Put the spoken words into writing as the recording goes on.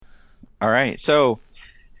All right. So,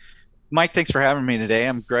 Mike, thanks for having me today.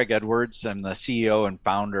 I'm Greg Edwards. I'm the CEO and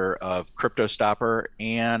founder of CryptoStopper,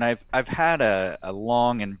 and I've had a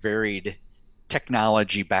long and varied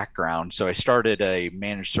technology background. So I started a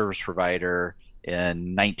managed service provider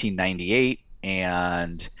in 1998,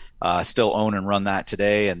 and still own and run that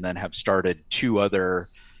today, and then have started two other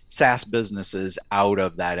SaaS businesses out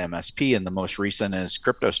of that MSP, and the most recent is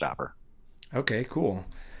CryptoStopper. Okay, cool.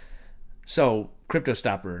 So, Crypto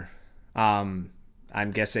Stopper, um,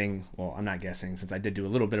 I'm guessing. Well, I'm not guessing since I did do a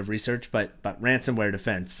little bit of research, but ransomware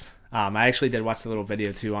defense. I actually did watch the little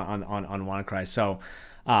video too on WannaCry. So,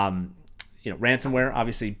 um, ransomware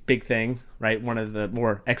obviously big thing, right? One of the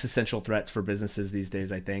more existential threats for businesses these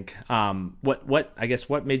days, I think. What I guess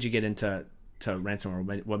what made you get into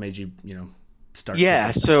ransomware? What made you start Yeah,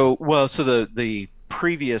 Crypto Stopper? so the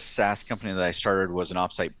previous SaaS company that I started was an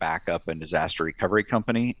offsite backup and disaster recovery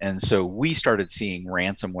company, and so we started seeing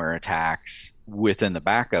ransomware attacks within the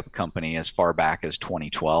backup company as far back as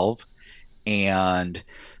 2012, and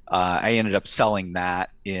I ended up selling that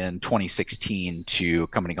in 2016 to a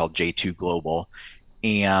company called J2 Global,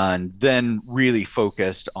 and then really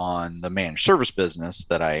focused on the managed service business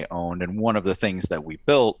that I owned. And one of the things that we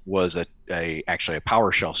built was actually a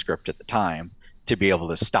PowerShell script at the time to be able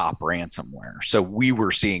to stop ransomware. So we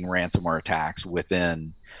were seeing ransomware attacks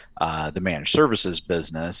within the managed services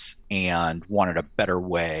business and wanted a better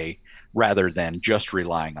way rather than just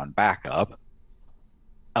relying on backup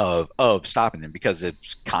of stopping them because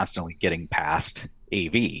it's constantly getting past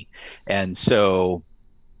AV. And so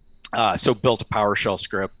built a PowerShell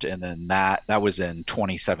script, and then that was in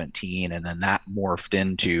 2017, and then that morphed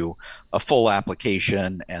into a full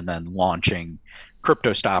application, and then launching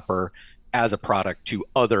CryptoStopper as a product to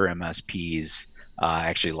other MSPs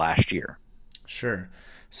actually last year. Sure.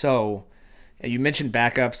 So, you mentioned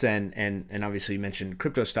backups and obviously you mentioned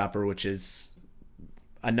Crypto Stopper, which is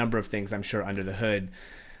a number of things I'm sure under the hood.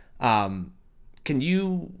 Um, can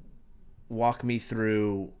you walk me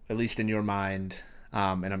through, at least in your mind,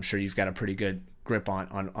 and I'm sure you've got a pretty good grip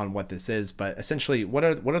on what this is, but essentially, what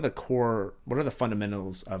are the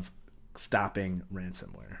fundamentals of stopping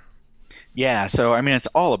ransomware? Yeah, so I mean, it's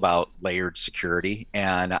all about layered security,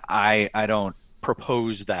 and I don't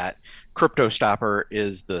propose that CryptoStopper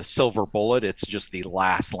is the silver bullet. It's just the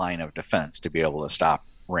last line of defense to be able to stop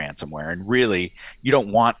ransomware. And really, you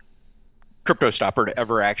don't want CryptoStopper to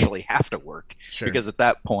ever actually have to work Sure. because at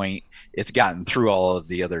that point, it's gotten through all of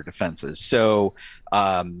the other defenses. So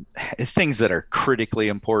things that are critically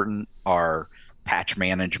important are patch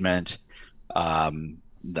management,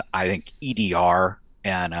 I think EDR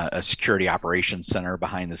and a security operations center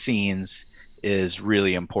behind the scenes is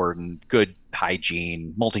really important. Good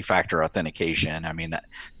hygiene, multi-factor authentication. I mean,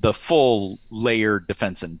 the full layered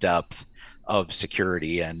defense in depth of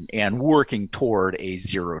security and working toward a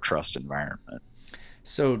zero trust environment.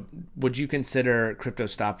 So, would you consider Crypto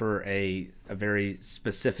Stopper a very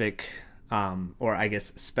specific, or I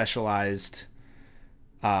guess specialized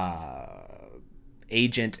uh,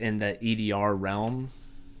 agent in the EDR realm?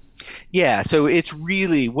 Yeah, so it's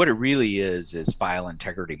really what it really is file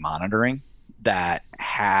integrity monitoring that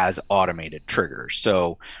has automated triggers.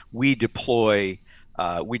 So we deploy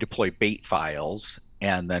we deploy bait files,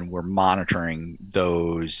 and then we're monitoring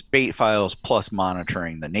those bait files plus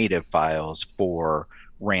monitoring the native files for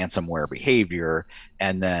ransomware behavior,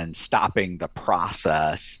 and then stopping the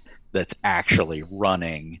process that's actually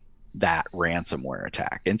running that ransomware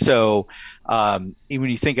attack. And so when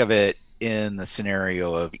you think of it in the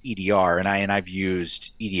scenario of EDR, and I've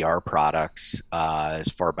used EDR products as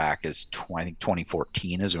far back as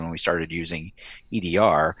 2014 is when we started using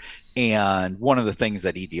EDR. And one of the things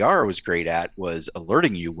that EDR was great at was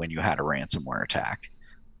alerting you when you had a ransomware attack.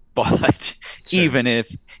 But Sure. even if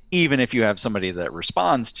even if you have somebody that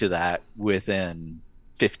responds to that within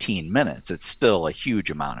 15 minutes, it's still a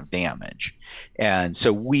huge amount of damage. And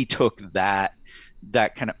so we took that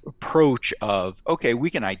kind of approach of, okay, we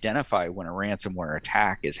can identify when a ransomware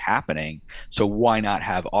attack is happening, so why not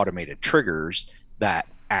have automated triggers that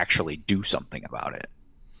actually do something about it?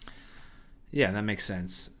 Yeah, that makes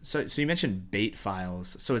sense. So you mentioned bait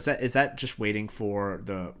files. So is that just waiting for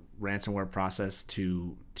the ransomware process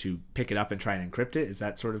to pick it up and try and encrypt it? Is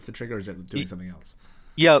that sort of the trigger, or is it doing something else?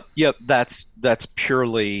 Yep. That's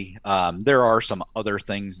purely. There are some other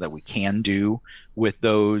things that we can do with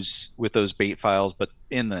those bait files, but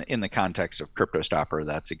in the context of CryptoStopper,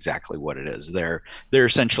 that's exactly what it is. They're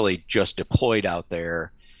essentially just deployed out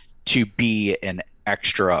there to be an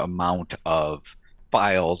extra amount of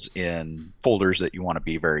files in folders that you want to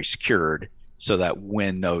be very secured, so that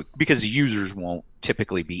when those, because the users won't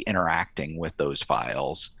typically be interacting with those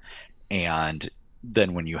files, And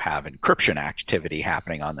then when you have encryption activity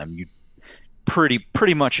happening on them, you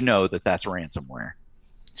pretty much know that that's ransomware.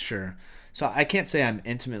 Sure. So I can't say I'm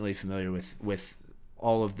intimately familiar with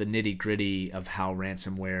all of the nitty gritty of how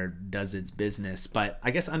ransomware does its business, but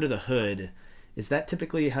I guess under the hood, is that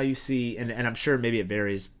typically how you see? And I'm sure maybe it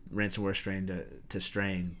varies ransomware strain to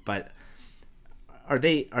strain, but are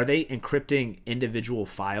they encrypting individual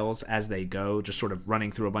files as they go, just sort of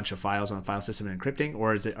running through a bunch of files on a file system and encrypting,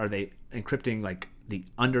 or are they encrypting like the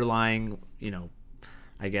underlying,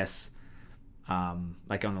 I guess,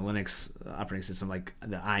 like on the Linux operating system, like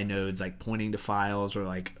the inodes, like pointing to files, or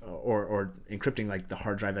like or encrypting like the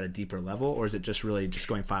hard drive at a deeper level, or is it just really just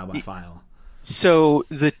going file by file? So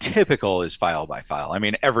the typical is file by file. I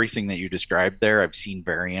mean, everything that you described there, I've seen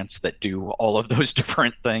variants that do all of those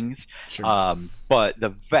different things. Sure. But the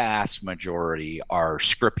vast majority are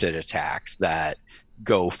scripted attacks that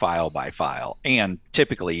go file by file, and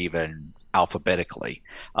typically even alphabetically.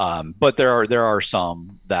 But there are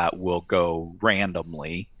some that will go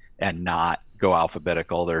randomly and not go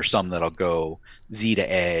alphabetical. There are some that'll go Z to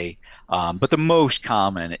A. But the most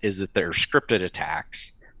common is that they're scripted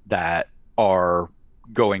attacks that are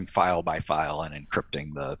going file by file and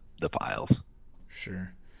encrypting the files.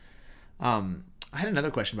 Sure. I had another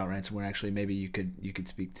question about ransomware. Actually, maybe you could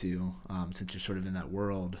speak to, since you're sort of in that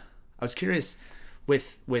world. I was curious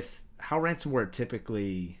with how ransomware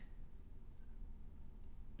typically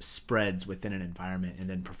spreads within an environment and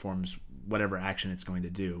then performs whatever action it's going to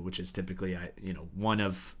do, which is typically one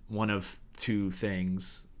of two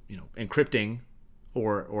things, encrypting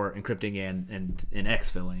or encrypting and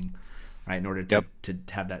exfilling, right, in order to Yep. to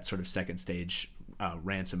have that sort of second stage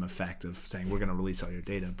ransom effect of saying we're going to release all your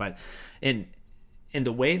data. But in in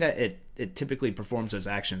the way that it typically performs those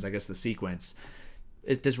actions, I guess the sequence,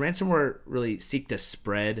 does ransomware really seek to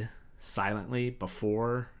spread silently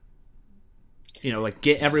before, like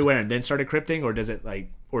get everywhere and then start encrypting, or does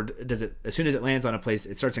it, as soon as it lands on a place,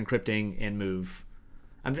 it starts encrypting and move?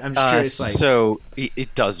 I'm just curious, like, So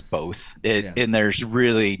it does both. yeah, And there's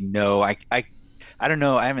really no, I don't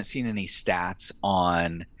know. I haven't seen any stats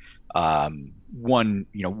on one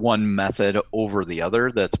method over the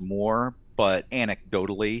other that's more, but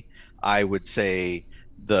anecdotally, I would say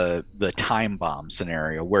the time bomb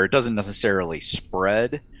scenario where it doesn't necessarily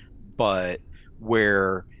spread, but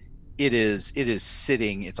where it is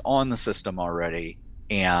sitting, it's on the system already,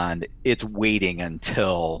 and it's waiting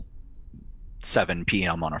until 7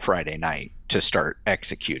 p.m. on a Friday night to start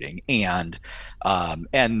executing, and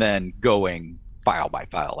then going file by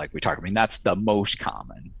file like we talked. I mean, that's the most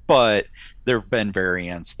common, but there have been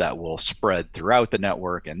variants that will spread throughout the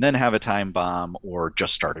network and then have a time bomb, or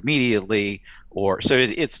just start immediately, or so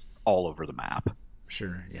it's all over the map.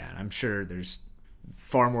 sure, yeah, I'm sure there's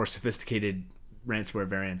far more sophisticated ransomware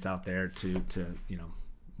variants out there to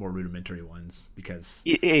more rudimentary ones because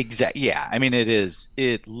Exactly. Yeah. I mean,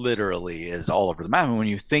 it literally is all over the map. And when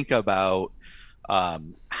you think about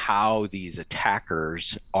how these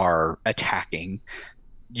attackers are attacking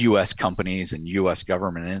US companies and US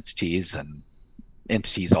government entities and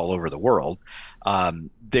entities all over the world,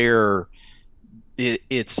 they're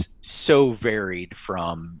it's so varied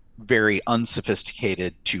from very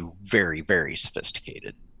unsophisticated to very, very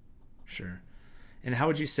sophisticated. sure. And how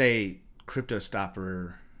would you say crypto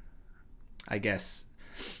stopper, I guess,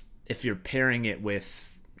 if you're pairing it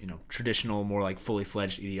with traditional, more like fully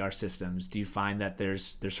fledged EDR systems, do you find that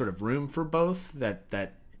there's sort of room for both,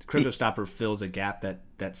 that crypto stopper fills a gap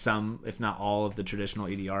that some, if not all, of the traditional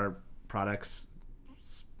EDR products,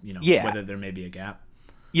 Yeah. whether there may be a gap?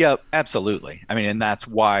 Yeah, absolutely. I mean, and that's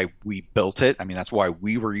why we built it. I mean, that's why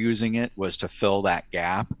we were using it, was to fill that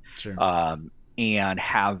gap, Sure. and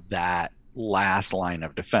have that last line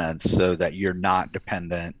of defense so that you're not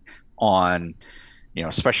dependent on,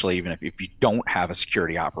 especially even if you don't have a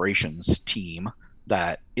security operations team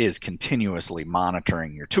that is continuously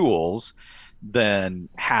monitoring your tools, then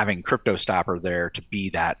having CryptoStopper there to be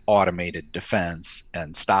that automated defense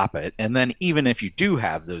and stop it. And then even if you do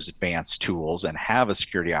have those advanced tools and have a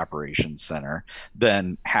security operations center,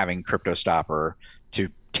 then having CryptoStopper to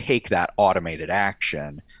take that automated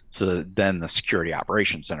action, so that then the security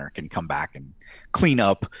operations center can come back and clean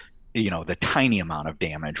up, the tiny amount of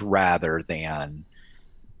damage, rather than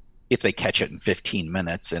if they catch it in 15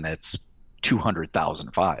 minutes and it's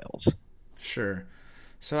 200,000 files. Sure.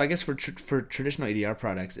 So I guess for traditional EDR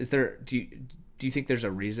products, do you think there's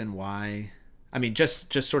a reason why? I mean,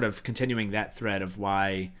 just sort of continuing that thread of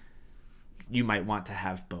why you might want to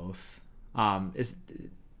have both. Is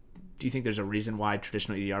Do you think there's a reason why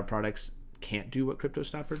traditional EDR products can't do what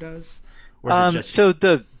CryptoStopper does, or is it just So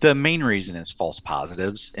the main reason is false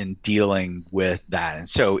positives and dealing with that. And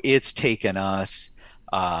so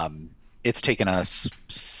um, it's taken us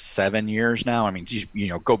 7 years now. I mean,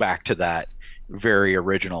 go back to that very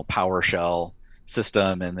original PowerShell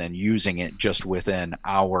system and then using it just within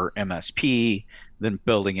our MSP, then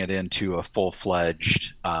building it into a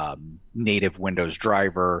full-fledged native Windows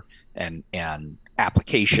driver and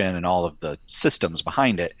application and all of the systems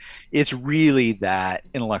behind it. It's really that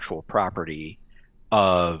intellectual property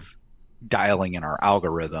of dialing in our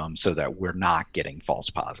algorithm so that we're not getting false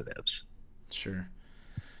positives. sure?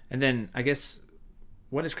 And then I guess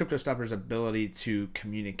what is CryptoStopper's ability to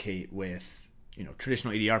communicate with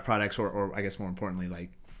traditional EDR products, or I guess more importantly,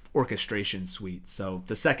 like orchestration suites? So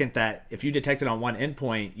the second that if you detect it on one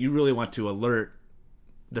endpoint, you really want to alert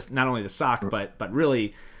this, not only the SOC but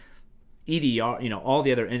really EDR, all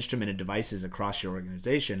the other instrumented devices across your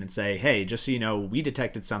organization, and say, hey, just so you know, we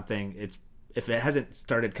detected something. It's if it hasn't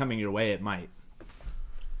started coming your way, it might.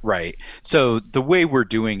 Right. So the way we're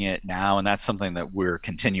doing it now, and that's something that we're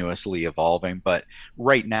continuously evolving, but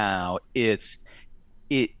right now it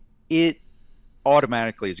it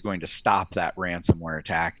automatically is going to stop that ransomware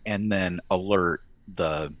attack and then alert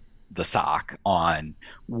the the SOC on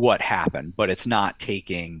what happened, but it's not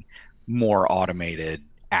taking more automated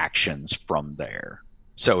actions from there.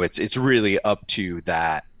 So it's really up to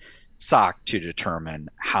that SOC to determine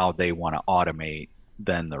how they want to automate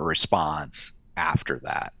then the response after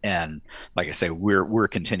that. And like I say, we're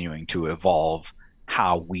continuing to evolve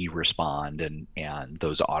how we respond and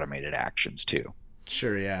those automated actions too.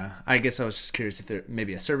 Sure, yeah. I guess I was just curious if there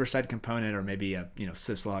maybe a server side component or maybe a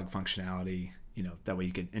syslog functionality. That way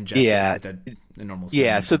you could ingest it Yeah, with a normal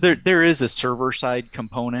yeah. SIEM or So there something. there is a server side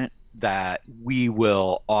component that we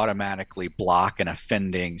will automatically block an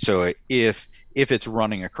offending. So if it's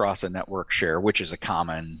running across a network share, which is a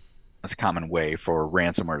common way for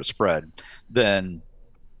ransomware to spread, then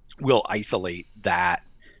we'll isolate that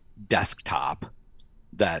desktop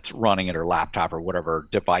that's running it or laptop or whatever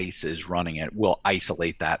device is running it. We'll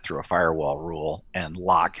isolate that through a firewall rule and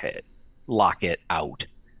lock it out.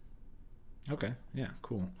 Okay, yeah,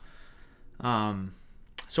 cool. Um,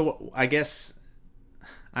 so I guess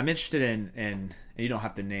I'm interested in you don't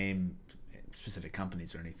have to name specific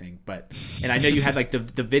companies or anything, but and I know you had like the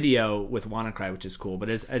video with WannaCry, which is cool. But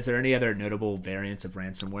is there any other notable variants of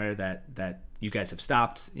ransomware that you guys have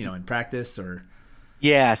stopped, in practice or?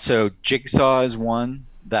 Yeah, so Jigsaw is one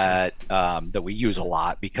Okay. that we use a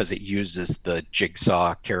lot because it uses the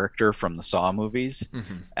Jigsaw character from the Saw movies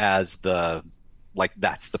Mm-hmm. as the like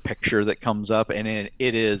that's the picture that comes up, and it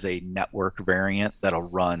is a network variant that'll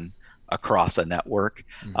run across a network.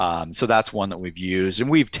 Mm-hmm. So that's one that we've used, and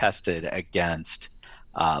we've tested against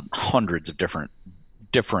hundreds of different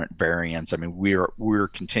variants. I mean, we're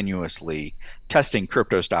continuously testing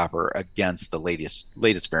CryptoStopper against the latest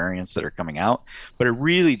variants that are coming out, but it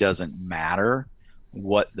really doesn't matter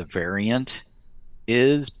what the variant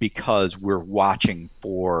is because we're watching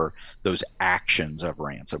for those actions of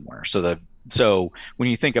ransomware. So when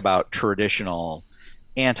you think about traditional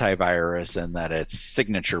antivirus and that it's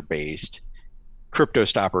signature based,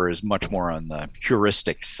 CryptoStopper is much more on the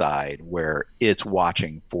heuristic side where it's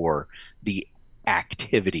watching for the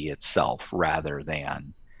activity itself rather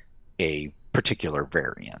than a particular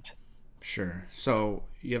variant. Sure. So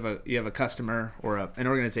you have a customer or an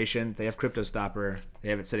organization. They have CryptoStopper. They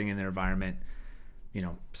have it sitting in their environment.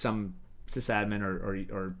 Some sysadmin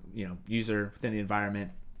or user within the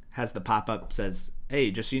environment has the pop up says,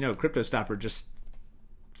 "Hey, just so you know, CryptoStopper just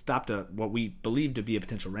stopped what we believe to be a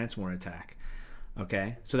potential ransomware attack."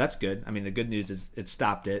 Okay, so that's good. I mean, the good news is it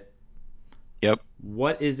stopped it. Yep.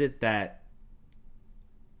 What is it that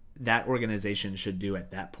organization should do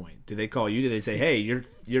at that point? Do they call you? Do they say, "Hey,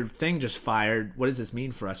 your thing just fired. What does this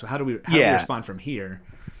mean for us? So how do we Yeah. respond from here?"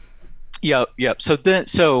 Yep.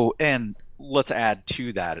 So let's add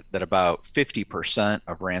to that about 50%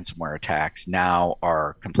 of ransomware attacks now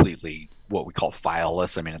are completely what we call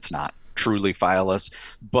fileless. I mean, it's not truly fileless,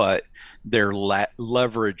 but they're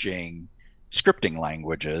leveraging scripting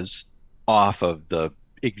languages off of the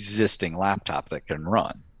existing laptop that can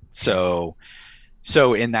run. Sure.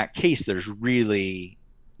 So in that case, there's really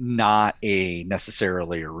not a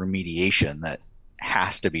necessarily a remediation that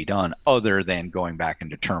has to be done other than going back and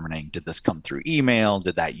determining did this come through email,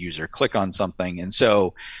 did that user click on something, and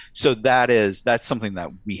so that's something that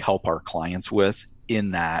we help our clients with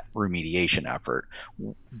in that remediation effort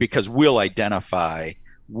because we'll identify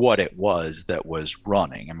what it was that was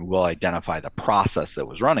running. I mean, we'll identify the process that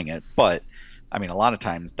was running it, but I mean, a lot of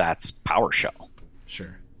times that's PowerShell.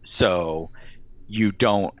 Sure. So you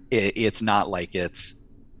don't it's not like it's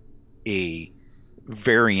a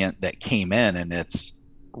variant that came in and it's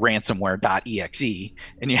ransomware.exe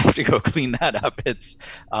and you have to go clean that up.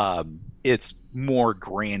 It's more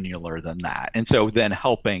granular than that. And so then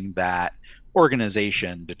helping that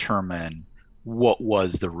organization determine what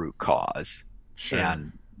was the root cause, Sure.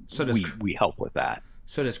 and So does we help with that.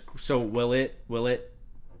 so will it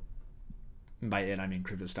by it I mean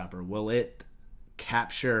CryptoStopper, will it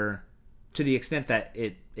capture, to the extent that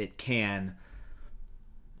it can,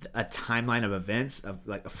 a timeline of events of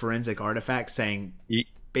like a forensic artifact saying,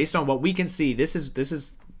 based on what we can see, this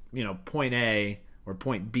is point A or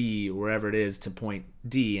point B or wherever it is to point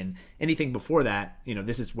D, and anything before that,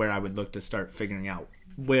 this is where I would look to start figuring out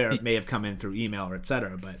where it may have come in through email or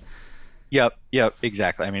etc. But Yep,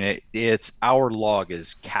 exactly. I mean, it's our log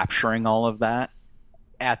is capturing all of that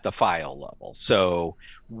at the file level. So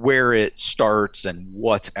where it starts and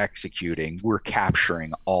what's executing, we're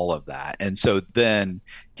capturing all of that. And so then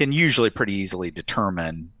can usually pretty easily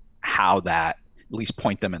determine how that, at least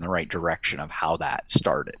point them in the right direction of how that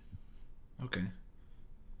started. okay,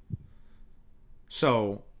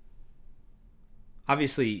 so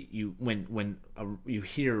obviously you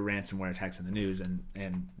hear ransomware attacks in the news, and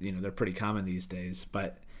they're pretty common these days,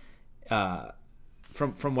 but uh,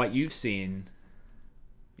 from what you've seen,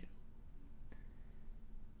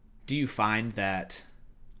 do you find that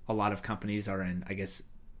a lot of companies are in, I guess,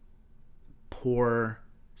 poor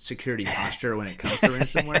security posture when it comes to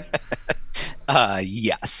ransomware?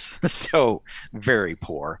 Yes. So very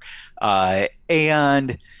poor.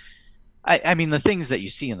 And I mean, the things that you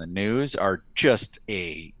see in the news are just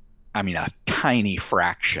a tiny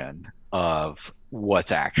fraction of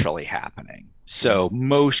what's actually happening. Right. So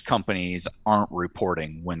most companies aren't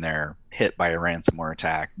reporting when they're hit by a ransomware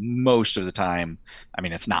attack. Most of the time, I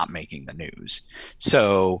mean, it's not making the news.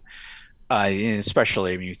 So,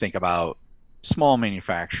 especially when you think about small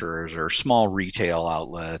manufacturers or small retail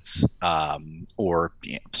outlets, or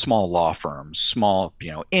small law firms, small,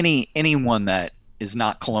 anyone that is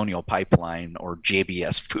not Colonial Pipeline or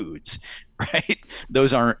JBS Foods, right?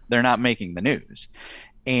 They're not making the news.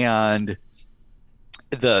 And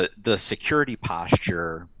the security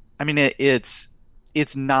posture, I mean, it's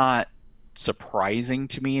not surprising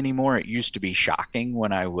to me anymore. It used to be shocking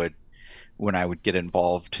when I would get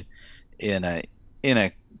involved in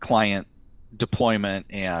a client deployment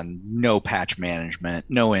and no patch management,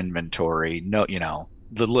 no inventory, no,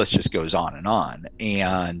 the list just goes on and on.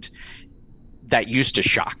 Sure. And that used to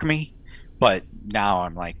shock me, but now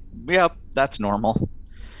I'm like, yep, that's normal.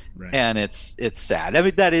 Right. And it's sad. I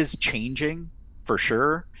mean, that is changing for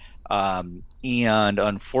sure. And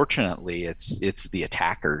unfortunately, it's the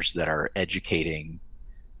attackers that are educating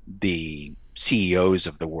the CEOs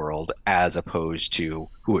of the world as opposed to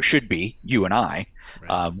who it should be, you and I.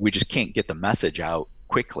 Right. We just can't get the message out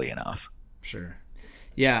quickly enough. Sure.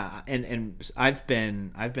 Yeah, and I've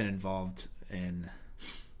been involved in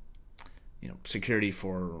security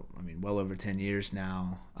for, I mean, well over 10 years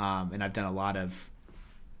now, and I've done a lot of,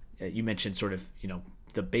 you mentioned sort of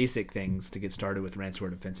the basic things to get started with ransomware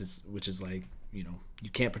defenses, which is like, you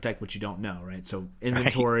can't protect what you don't know, right? So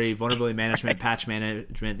Right. inventory, vulnerability management, patch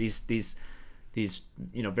management, these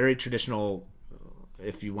very traditional,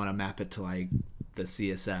 if you want to map it to like the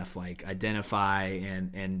CSF, like identify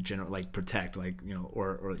and general, like protect, like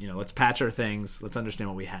or let's patch our things, let's understand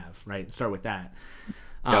what we have, right? Start with that.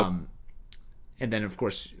 Yep. um and then of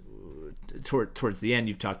course, towards the end,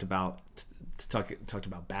 you've talked about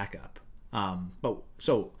backup. But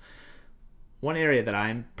so one area that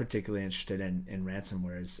I'm particularly interested in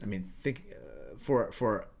ransomware is, I mean, think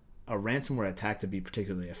for a ransomware attack to be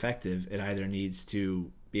particularly effective, it either needs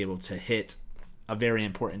to be able to hit a very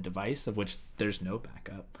important device of which there's no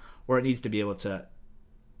backup, or it needs to be able to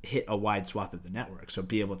hit a wide swath of the network, so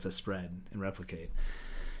be able to spread and replicate.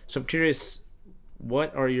 So I'm curious,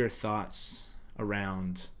 what are your thoughts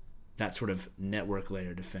around that sort of network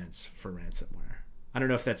layer defense for ransomware? I don't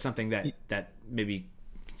know if that's something that maybe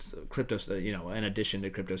crypto, in addition to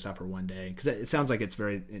CryptoStopper one day, because it sounds like it's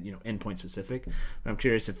very endpoint specific. But I'm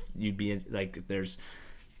curious if you'd be like, if there's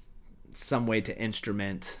some way to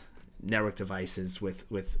instrument network devices with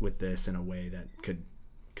this in a way that could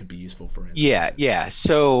be useful for ransomware Yeah, defense. yeah.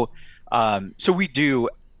 So we do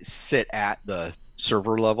sit at the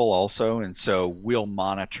server level also, and so we'll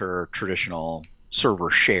monitor traditional server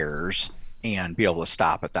shares and be able to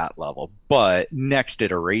stop at that level. But next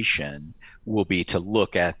iteration will be to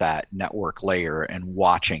look at that network layer and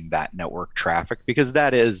watching that network traffic, because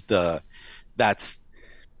that's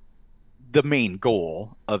the main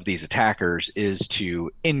goal of these attackers, is to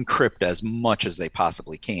encrypt as much as they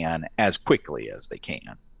possibly can as quickly as they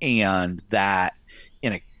can. And that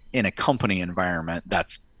in a in a company environment,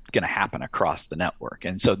 that's going to happen across the network.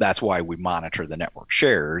 And so that's why we monitor the network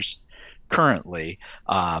shares currently.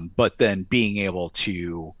 But then being able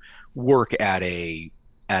to work at a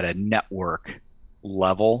network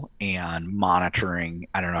level and monitoring.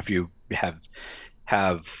 I don't know if you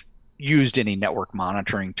have used any network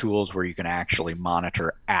monitoring tools where you can actually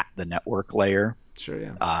monitor at the network layer Sure,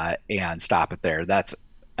 yeah. and stop it there. That's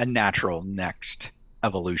a natural next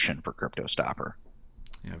evolution for CryptoStopper.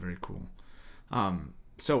 Yeah, very cool.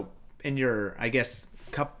 So in your, I guess,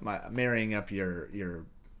 marrying up your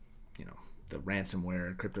you know the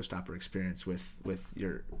ransomware CryptoStopper experience with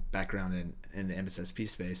your background in the MSSP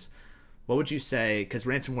space, what would you say? Because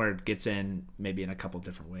ransomware gets in maybe in a couple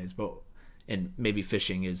different ways, but and maybe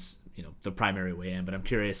phishing is the primary way in. But I'm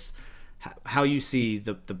curious how you see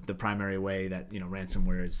the primary way that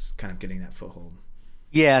ransomware is kind of getting that foothold.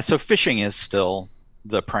 Yeah, so phishing is still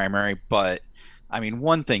the primary, but I mean,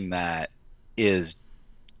 one thing that is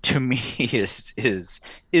to me is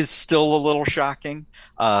still a little shocking,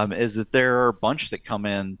 is that there are a bunch that come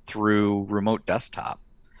in through remote desktop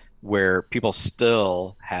where people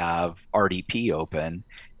still have RDP open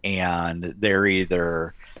and they're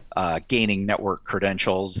either gaining network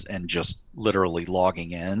credentials and just literally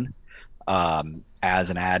logging in as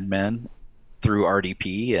an admin through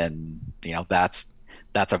RDP, and that's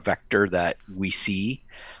a vector that we see.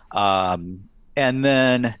 And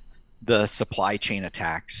then the supply chain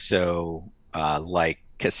attacks, so like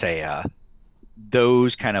Kaseya,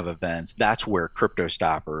 those kind of events, that's where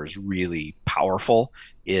CryptoStopper is really powerful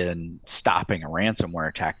in stopping a ransomware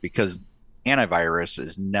attack because antivirus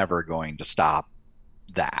is never going to stop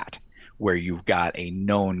that, where you've got a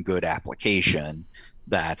known good application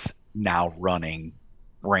that's now running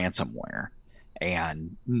ransomware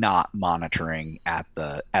and not monitoring at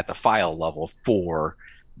the file level for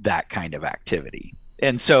that kind of activity.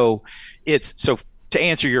 And so it's so to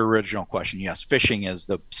answer your original question, yes, phishing is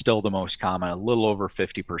the still the most common. A little over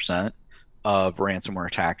 50% of ransomware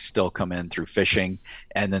attacks still come in through phishing,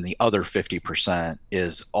 and then the other 50%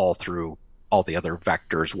 is all through all the other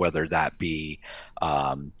vectors, whether that be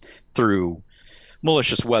through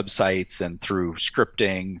malicious websites and through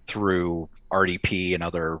scripting, through RDP and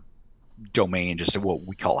other domain, just what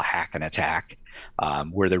we call a hack and attack,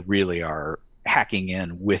 where they really are hacking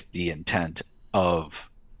in with the intent of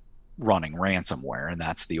running ransomware, and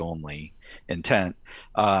that's the only intent.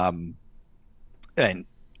 Um, and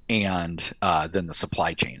then the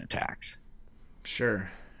supply chain attacks.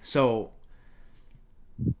 Sure. So,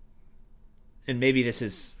 and maybe this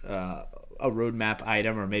is a roadmap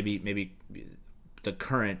item, or maybe the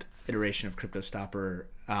current iteration of CryptoStopper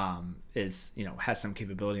is has some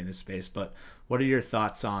capability in this space. But what are your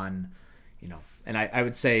thoughts on and I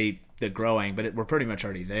would say the growing, but we're pretty much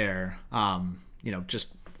already there. Just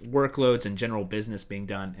workloads and general business being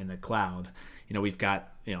done in the cloud. We've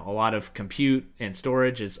got a lot of compute and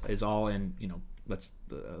storage is all in let's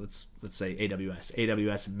say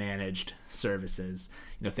AWS managed services,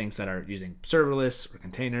 things that are using serverless or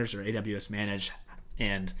containers or AWS managed.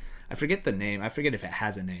 And I forget the name. I forget if it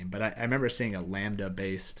has a name, but I remember seeing a Lambda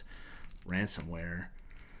based ransomware,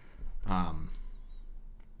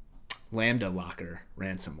 Lambda Locker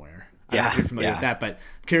ransomware. I don't know if Yeah, you're familiar with yeah. that, but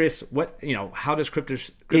I'm curious what how does It,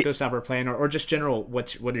 CryptoStopper play in, or just general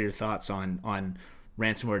what are your thoughts on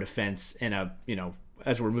ransomware defense in a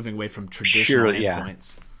as we're moving away from traditional Surely, yeah,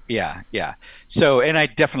 endpoints. yeah. So, and I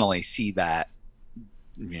definitely see that.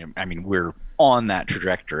 I mean, we're on that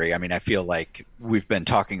trajectory. I mean, I feel like we've been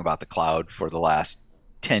talking about the cloud for the last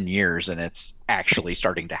 10 years and it's actually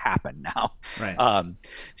starting to happen now. Right. Um,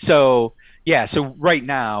 so, yeah, so right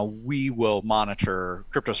now we will monitor,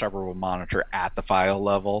 CryptoServer will monitor at the file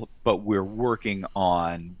level, but we're working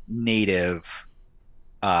on native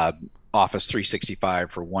uh, Office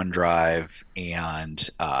 365 for OneDrive and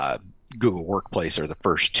Google Workplace are the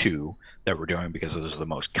first two that we're doing because those are the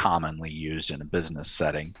most commonly used in a business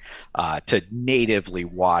setting, to natively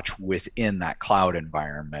watch within that cloud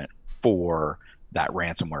environment for that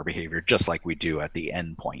ransomware behavior, just like we do at the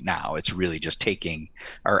endpoint now. It's really just taking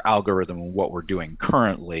our algorithm and what we're doing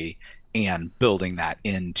currently and building that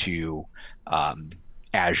into um,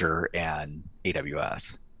 Azure and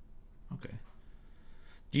AWS. Okay.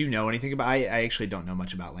 Do you know anything about? I actually don't know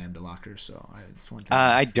much about Lambda Locker, so it's one thing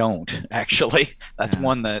I I don't actually. That's yeah.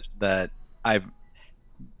 one that I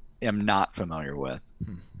am not familiar with.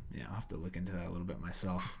 Yeah, I'll have to look into that a little bit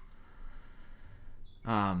myself.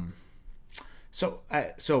 Um,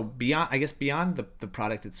 so beyond, I guess beyond the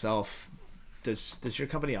product itself, does your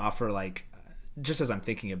company offer, like, just as I'm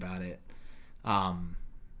thinking about it, um,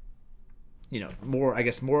 more, I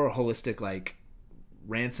guess, more holistic, like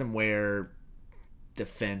ransomware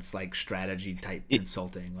defense like strategy type It,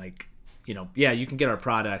 consulting. Like, yeah, you can get our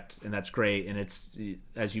product and that's great, and it's,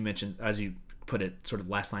 as you mentioned, as you put it, sort of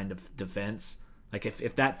last line of defense. Like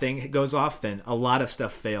if that thing goes off, then a lot of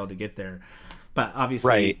stuff failed to get there. But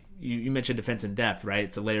right. obviously, you mentioned defense in depth, right?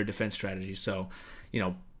 It's a layered defense strategy. So,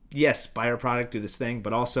 yes, buy our product, do this thing,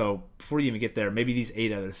 but also before you even get there, maybe these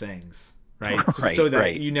 8 other things, right? So, Right, so that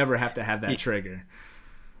right. you never have to have that trigger.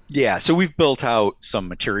 Yeah, so we've built out some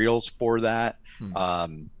materials for that. Hmm.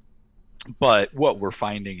 Um, but what we're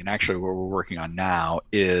finding, and actually what we're working on now,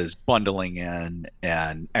 is bundling in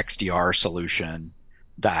an XDR solution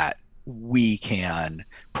that we can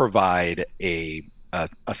provide a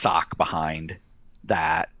SOC behind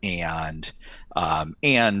that, and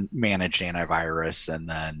managed antivirus, and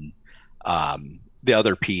then the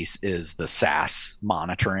other piece is the SaaS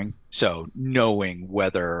monitoring. So knowing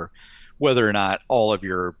whether or not all of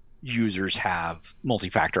your users have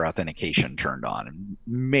multi-factor authentication turned on, and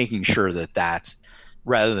making sure that that's,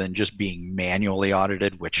 rather than just being manually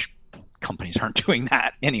audited, which companies aren't doing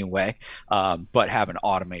that anyway, but have an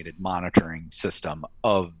automated monitoring system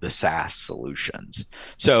of the SaaS solutions.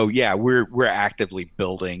 So yeah, we're actively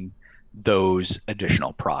building those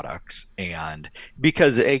additional products, and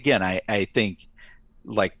because again, I think,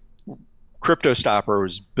 like, CryptoStopper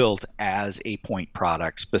was built as a point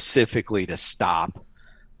product specifically to stop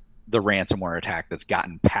the ransomware attack that's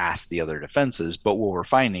gotten past the other defenses. But what we're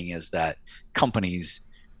finding is that companies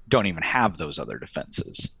don't even have those other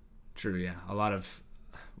defenses. True, yeah. A lot of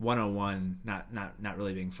 101 not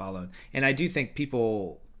really being followed. And I do think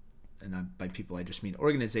people, and by people I just mean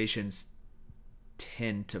organizations,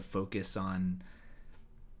 tend to focus on,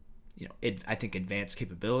 I think advanced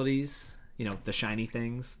capabilities, the shiny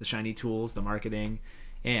things, the shiny tools, the marketing,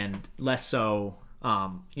 and less so,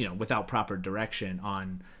 without proper direction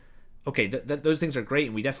on, okay, those things are great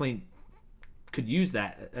and we definitely could use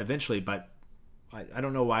that eventually, but I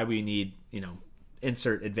don't know why we need,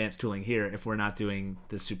 insert advanced tooling here if we're not doing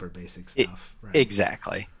the super basic It, stuff, right?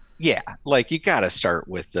 exactly. Yeah, like you got to start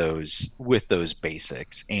with those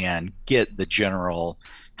basics and get the general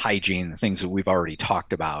hygiene, the things that we've already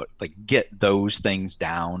talked about. Like get those things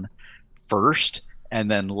down first,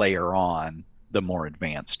 and then layer on the more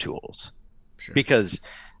advanced tools. Sure. Because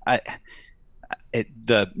I,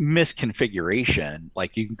 the misconfiguration,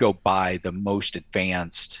 like you can go buy the most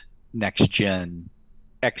advanced next gen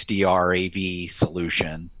XDR AV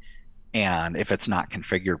solution, and if it's not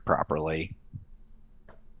configured properly,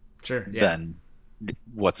 Sure. Yeah. then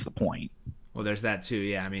what's the point? Well, there's that too.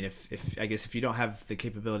 Yeah. I mean, if I guess if you don't have the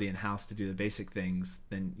capability in house to do the basic things,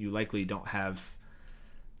 then you likely don't have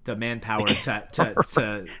the manpower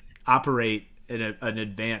to operate an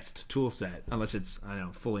advanced tool set unless it's, I don't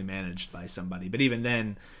know, fully managed by somebody. But even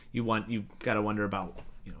then, you got to wonder about,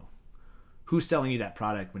 who's selling you that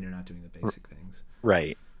product when you're not doing the basic things.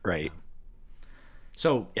 Right, Yeah. right.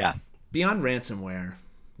 So Yeah. beyond ransomware,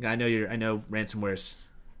 I know ransomware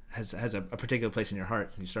has a particular place in your heart,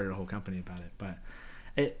 and you started a whole company about it. But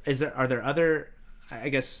are there other, I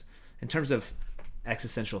guess, in terms of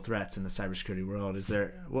existential threats in the cybersecurity world, is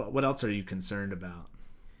there what else are you concerned about?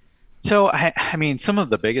 So I mean, some of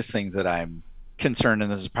the biggest things that I'm concerned,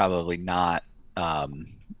 and this is probably not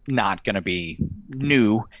going to be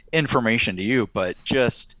new information to you, but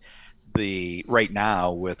just the right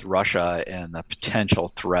now with Russia and the potential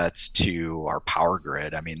threats to our power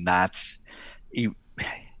grid. I mean, that's, you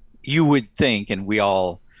you would think, and we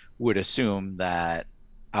all would assume, that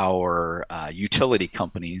our utility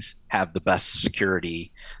companies have the best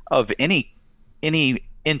security of any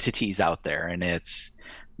entities out there, and it's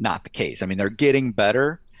not the case. I mean, they're getting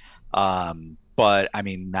better, but I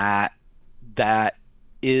mean that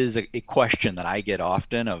is a question that I get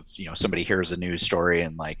often. Of, somebody hears a news story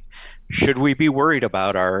and like, should we be worried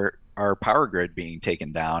about our power grid being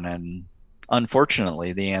taken down? And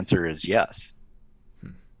unfortunately, the answer is yes.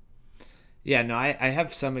 Yeah, no, I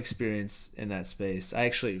have some experience in that space. I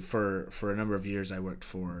actually, for a number of years, I worked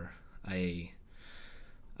for a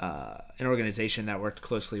an organization that worked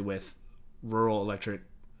closely with rural electric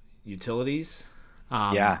utilities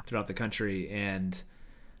Yeah, throughout the country, and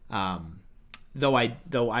um, though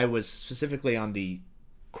I was specifically on the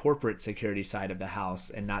corporate security side of the house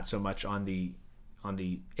and not so much on the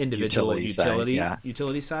individual utility side. Yeah.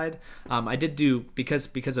 utility side. I did do, because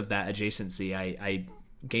of that adjacency. I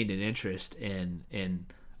gained an interest in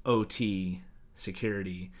OT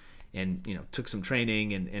security, and took some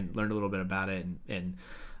training and learned a little bit about it, and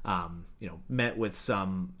met with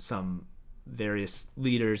some various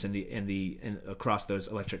leaders in across those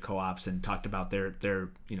electric co-ops, and talked about their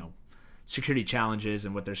security challenges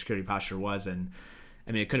and what their security posture was. And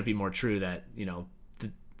I mean, it couldn't be more true that,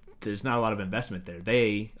 there's not a lot of investment there.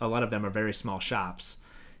 A lot of them are very small shops,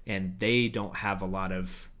 and they don't have a lot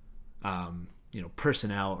of,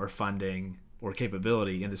 personnel or funding or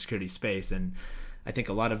capability in the security space. And I think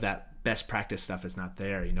a lot of that best practice stuff is not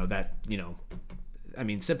there. I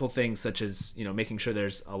mean, simple things such as, making sure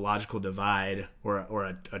there's a logical divide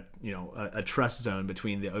or a trust zone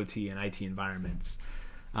between the OT and IT environments.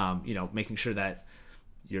 Making sure that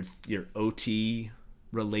your OT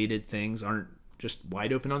related things aren't just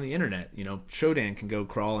wide open on the internet. Shodan can go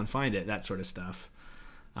crawl and find it, that sort of stuff.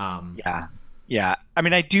 Yeah. Yeah. I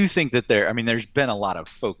mean, I do think that there's been a lot of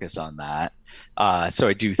focus on that. So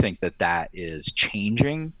I do think that that is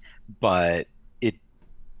changing, but it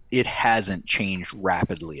it hasn't changed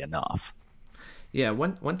rapidly enough. Yeah,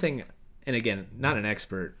 one thing, and again, not an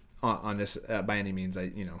expert on this by any means.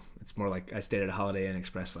 It's more like I stayed at a Holiday Inn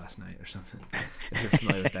Express last night or something. If you're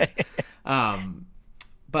familiar with that, um,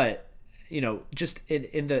 but just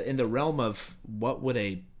in the realm of what would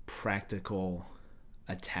a practical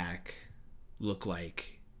attack look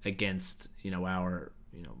like against our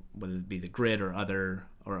whether it be the grid or other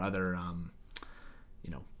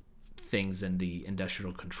you know things in the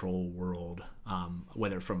industrial control world,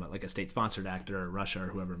 whether from like a state sponsored actor or Russia or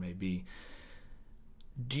whoever it may be.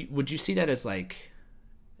 Would you see that as like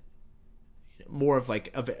more of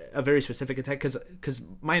like a very specific attack? Because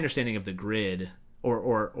my understanding of the grid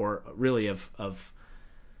or really of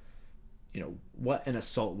what an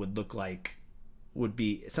assault would look like would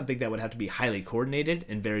be something that would have to be highly coordinated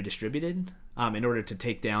and very distributed, in order to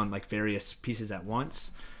take down like various pieces at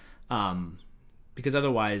once. Because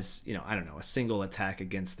otherwise, I don't know, a single attack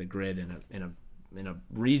against the grid in a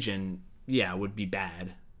region, yeah, would be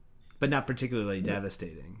bad, but not particularly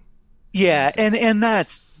devastating. If that Yeah, makes and sense. and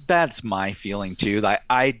that's my feeling too.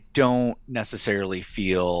 I don't necessarily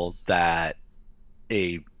feel that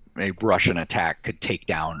a a Russian attack could take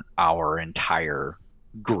down our entire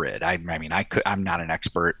grid. I mean, I'm not an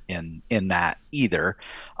expert in that either,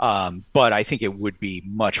 but I think it would be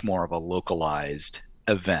much more of a localized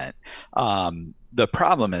event. The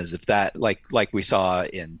problem is if that like we saw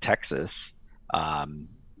in Texas, um,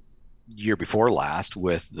 year before last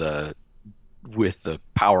with the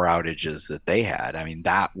power outages that they had. I mean,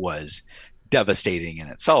 that was devastating in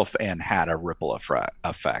itself and had a ripple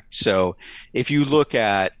effect. So if you look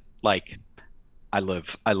at like I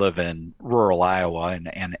live in rural Iowa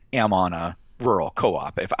and am on a rural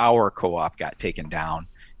co-op. If our co-op got taken down,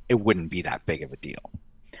 it wouldn't be that big of a deal.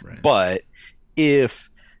 Right. But if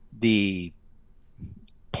the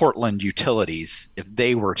Portland utilities, if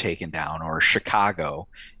they were taken down, or Chicago,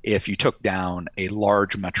 if you took down a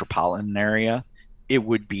large metropolitan area, it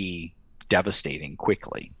would be devastating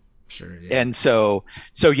quickly. Sure. Yeah. And so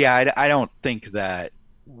yeah, I don't think that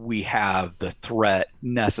we have the threat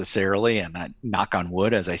necessarily, and I knock on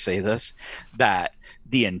wood as I say this, that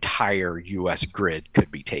the entire U.S. grid could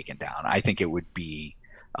be taken down. I think it would be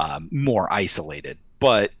more isolated.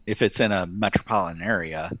 But if it's in a metropolitan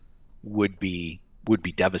area, would be would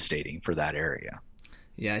be devastating for that area.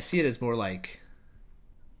 Yeah, I see it as more like,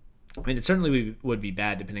 I mean, it certainly would be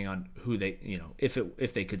bad depending on who they,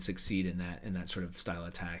 if they could succeed in that sort of style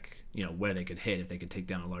attack, where they could hit, if they could take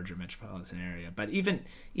down a larger metropolitan area. But even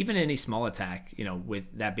any small attack, with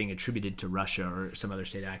that being attributed to Russia or some other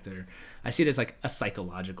state actor, I see it as like a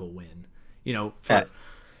psychological win. Uh,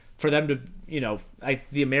 For them to,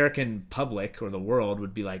 the American public or the world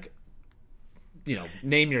would be like,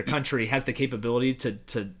 name your country has the capability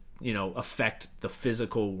to affect the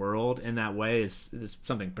physical world in that way is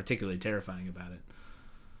something particularly terrifying about it.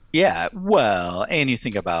 yeah, well, and you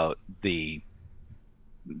think about the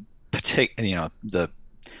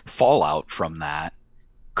fallout from that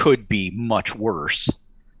could be much worse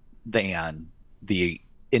than the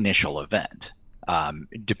initial event,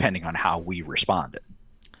 depending on how we responded.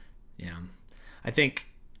 Yeah, I think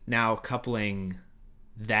now coupling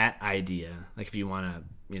that idea, like if you want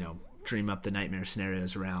to, dream up the nightmare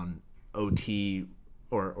scenarios around OT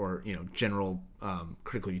or general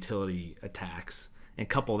critical utility attacks, and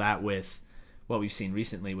couple that with what we've seen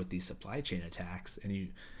recently with these supply chain attacks, and you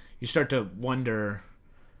start to wonder,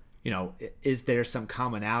 is there some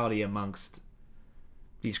commonality amongst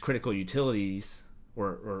these critical utilities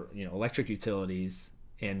or electric utilities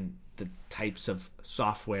and the types of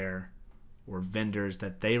software or vendors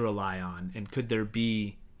that they rely on, and could there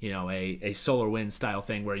be a solar wind style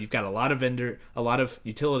thing where you've got a lot of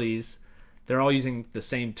utilities, they're all using the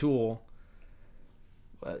same tool,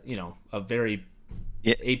 a very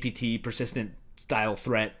Yeah, APT persistent style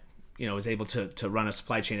threat, is able to run a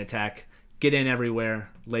supply chain attack, get in everywhere,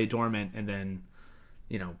 lay dormant, and then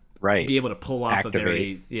Right. be able to pull off a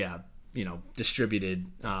Activate. very distributed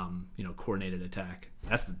coordinated attack.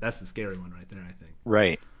 That's the scary one right there, I think.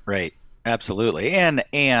 Right. Right. Absolutely. And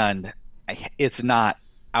it's not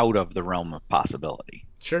out of the realm of possibility.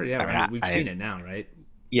 Sure, yeah. I I mean, mean, we've seen it now, right?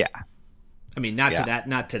 yeah, I mean, yeah,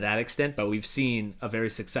 not to that extent, but we've seen a very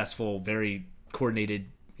successful, very coordinated,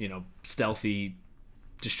 stealthy,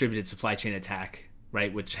 distributed supply chain attack,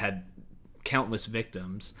 right, which had countless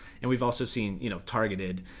victims, and we've also seen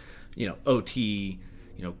targeted, OT,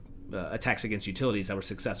 attacks against utilities that were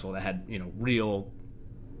successful that had real,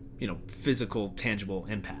 physical, tangible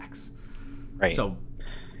impacts. right. So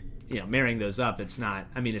marrying those up, it's not.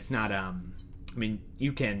 I mean, it's not. I mean,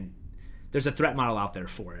 you can. There's a threat model out there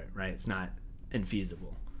for it, right? It's not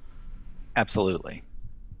infeasible. Absolutely.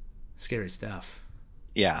 Scary stuff.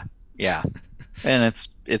 Yeah, yeah. And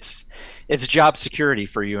it's job security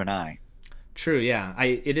for you and I. True. Yeah.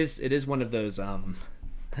 It is one of those.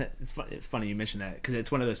 It's funny you mentioned that because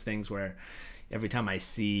it's one of those things where every time I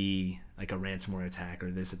see like a ransomware attack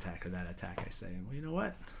or this attack or that attack, I say, well, you know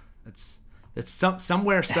what? That's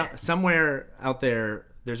somewhere out there.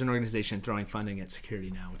 There's an organization throwing funding at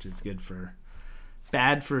security now, which is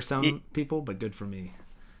bad for some people, but good for me in a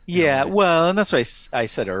Yeah, way. well, and that's why I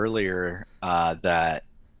said earlier that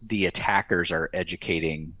the attackers are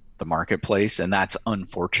educating the marketplace, and that's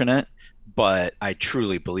unfortunate. But I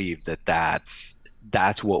truly believe that that's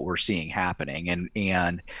what we're seeing happening,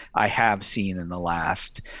 and I have seen in the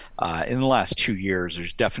last 2 years,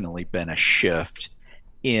 there's definitely been a shift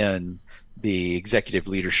in the executive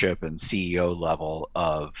leadership and CEO level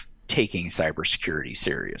of taking cybersecurity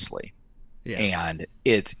seriously, Yeah. and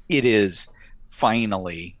it is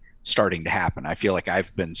finally starting to happen. I feel like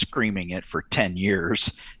I've been screaming it for 10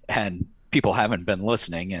 years and people haven't been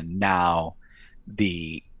listening, and now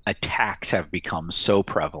the attacks have become so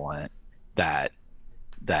prevalent that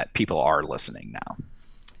people are listening now.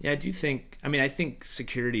 Yeah, I do think. I mean, I think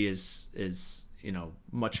security is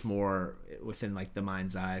much more within like the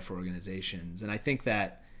mind's eye for organizations, and I think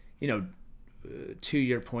that you know to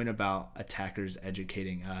your point about attackers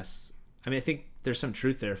educating us, I mean, I think there's some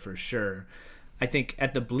truth there for sure. I think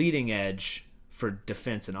at the bleeding edge for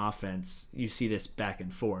defense and offense, you see this back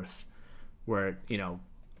and forth, where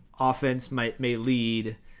offense may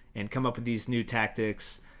lead and come up with these new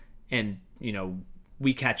tactics, and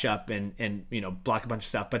we catch up and block a bunch of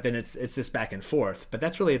stuff, but then it's this back and forth. But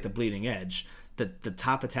that's really at the bleeding edge. The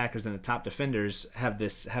top attackers and the top defenders have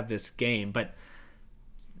this game, but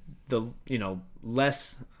the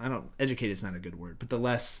less, I don't, educate is not a good word, but the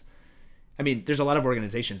less, I mean, there's a lot of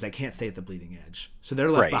organizations that can't stay at the bleeding edge, so they're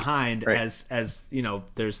left Right, behind right. as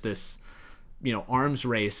there's this arms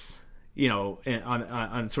race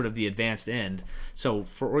on sort of the advanced end. So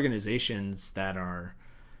for organizations that are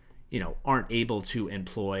aren't able to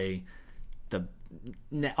employ the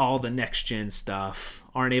all the next gen stuff,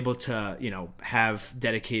 aren't able to have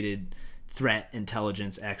dedicated threat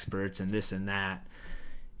intelligence experts and this and that,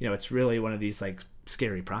 it's really one of these like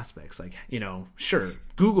scary prospects. Like, sure,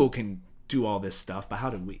 Google can do all this stuff, but how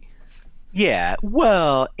do we? Yeah,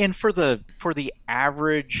 well, and for the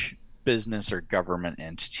average business or government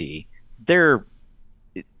entity, they're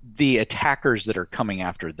the attackers that are coming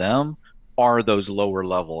after them are those lower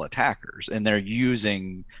level attackers, and they're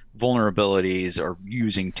using vulnerabilities or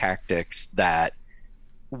using tactics that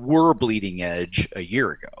were bleeding edge a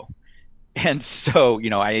year ago. And so,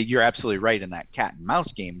 you're absolutely right in that cat and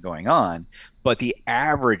mouse game going on, but the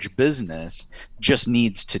average business just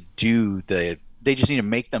needs to they just need to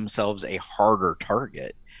make themselves a harder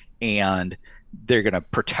target, and they're going to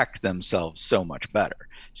protect themselves so much better.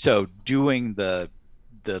 So doing the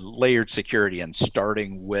layered security and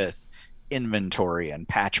starting with inventory and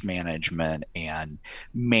patch management and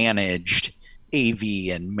managed AV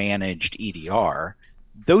and managed EDR,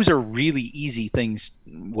 those are really easy things.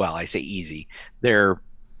 Well, I say easy. They're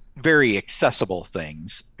very accessible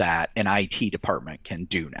things that an IT department can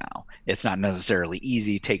do now. It's not necessarily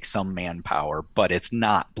easy, takes some manpower, but it's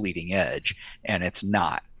not bleeding edge and it's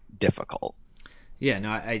not difficult. Yeah,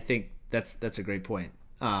 no, I think that's a great point.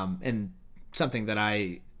 And something that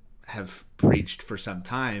I have preached for some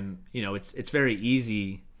time. It's very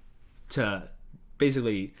easy to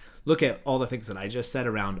basically look at all the things that I just said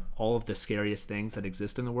around all of the scariest things that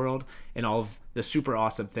exist in the world and all of the super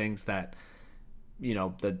awesome things that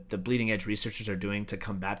the bleeding edge researchers are doing to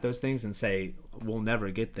combat those things, and say we'll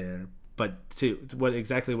never get there. But to what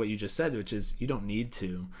you just said, which is you don't need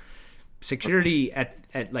to. Security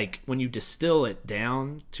at like when you distill it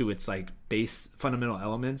down to its like base fundamental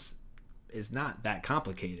elements is not that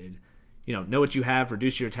complicated. Know what you have,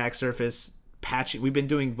 reduce your attack surface, patching. We've been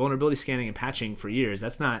doing vulnerability scanning and patching for years.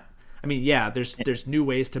 That's not I mean, yeah, there's new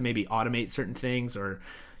ways to maybe automate certain things, or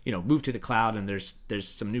move to the cloud, and there's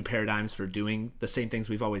some new paradigms for doing the same things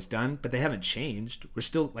we've always done, but they haven't changed. We're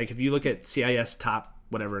still, like, if you look at CIS top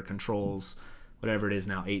whatever controls, whatever it is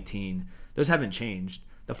now, 18, those haven't changed.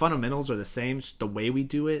 The fundamentals are the same. Just the way we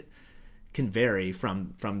do it can vary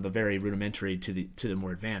from the very rudimentary to the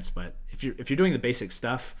more advanced. But if you're doing the basic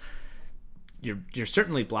stuff, you're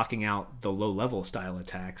certainly blocking out the low level style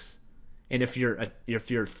attacks. And if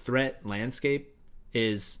your threat landscape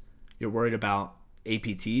is, you're worried about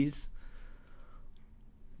APTs,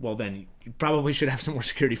 well, then you probably should have some more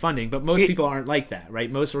security funding. But most people aren't like that, right?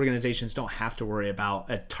 Most organizations don't have to worry about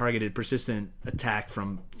a targeted, persistent attack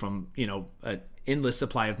from an endless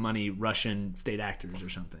supply of money Russian state actors or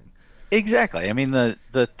something. Exactly. I mean,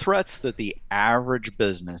 the threats that the average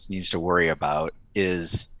business needs to worry about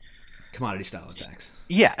is, Commodity style attacks.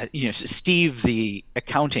 yeah, Steve, the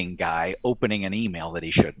accounting guy, opening an email that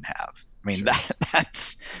he shouldn't have. I mean, Sure.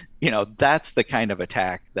 that's the kind of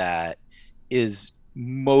attack that is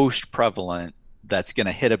most prevalent, that's going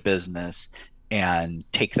to hit a business and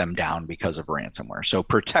take them down because of ransomware. So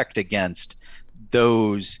protect against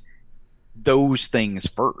those those things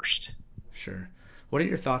first. Sure. What are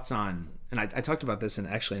your thoughts on? And I talked about this in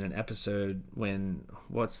an episode when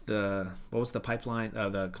what was the pipeline,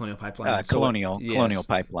 the Colonial Pipeline? Colonial Yes.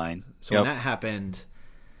 Pipeline. So when Yep. that happened,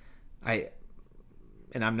 I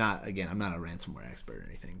and I'm not a ransomware expert or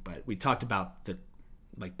anything, but we talked about the,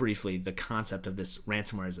 like, briefly, the concept of this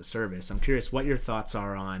ransomware as a service. I'm curious what your thoughts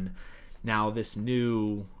are on now this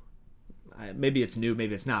new, maybe it's new,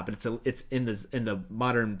 maybe it's not, but it's in the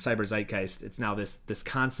modern cyber zeitgeist. It's now this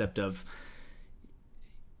concept of,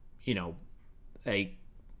 you know a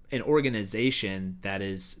an organization that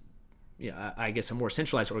is, I guess, a more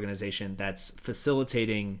centralized organization that's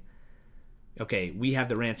facilitating. Okay, we have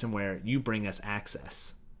the ransomware, you bring us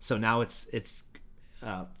access. So now it's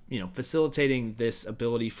facilitating this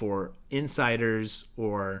ability for insiders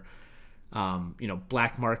or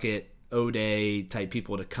black market O-Day type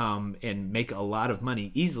people to come and make a lot of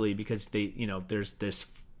money easily, because there's this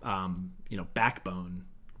backbone,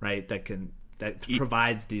 right, that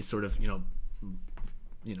provides these sort of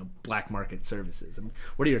black market services. I mean,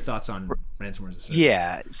 what are your thoughts on ransomware as a service?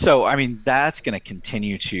 Yeah. So, I mean, that's going to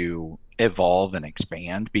continue to evolve and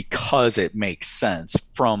expand because it makes sense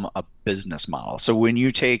from a business model. So when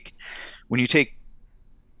you take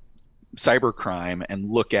cybercrime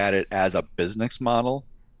and look at it as a business model,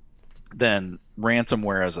 then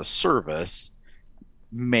ransomware as a service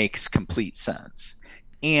makes complete sense.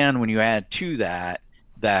 And when you add to that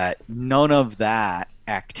that none of that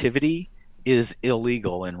activity is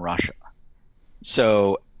illegal in Russia.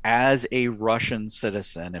 So, as a Russian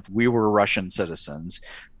citizen, if we were Russian citizens,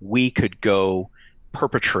 we could go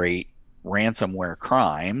perpetrate ransomware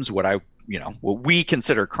crimes, what we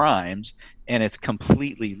consider crimes, and it's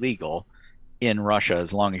completely legal in Russia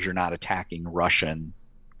as long as you're not attacking Russian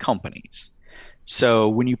companies. So,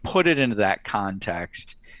 when you put it into that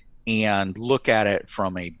context and look at it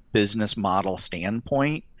from a business model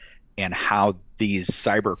standpoint, and how these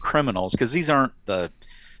cyber criminals, because these aren't the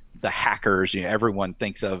hackers, everyone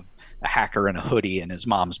thinks of a hacker in a hoodie in his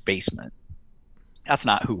mom's basement. That's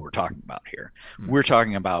not who we're talking about here. Mm. We're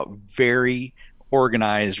talking about very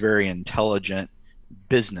organized, very intelligent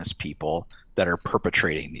business people that are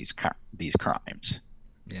perpetrating these crimes.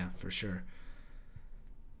 Yeah, for sure.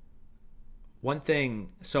 One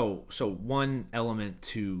element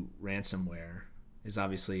to ransomware is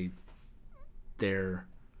obviously they're,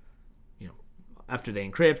 after they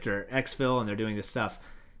encrypt or exfil and they're doing this stuff,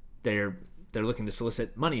 they're looking to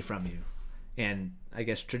solicit money from you. And I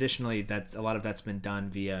guess traditionally that's a lot of that's been done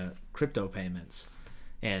via crypto payments.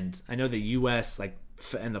 And I know the US, like,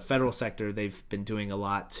 and the federal sector, they've been doing a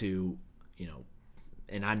lot to,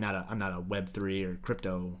 and I'm not a Web3 or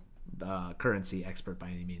crypto currency expert by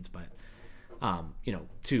any means, but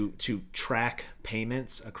to track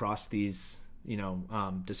payments across these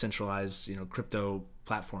decentralized crypto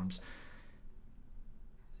platforms.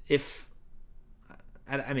 If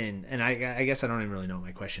I mean, and I guess I don't even really know what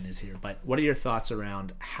my question is here, but what are your thoughts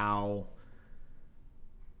around how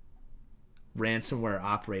ransomware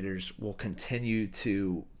operators will continue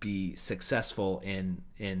to be successful in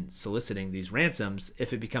soliciting these ransoms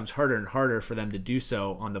if it becomes harder and harder for them to do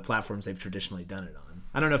so on the platforms they've traditionally done it on?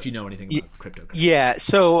 I don't know if you know anything about cryptocurrency. Yeah,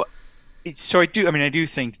 so I do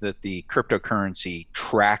think that the cryptocurrency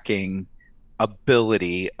tracking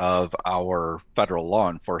ability of our federal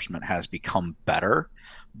law enforcement has become better.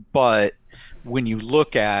 But when you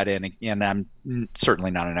look at it, and I'm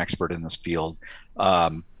certainly not an expert in this field,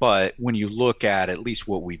 but when you look at least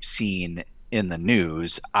what we've seen in the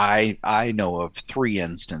news. I know of three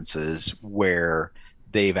instances where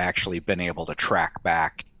they've actually been able to track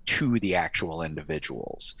back to the actual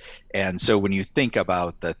individuals. And so when you think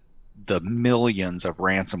about the millions of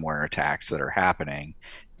ransomware attacks that are happening,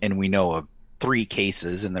 and we know of three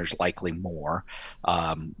cases, and there's likely more,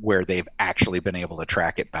 where they've actually been able to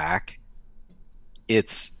track it back,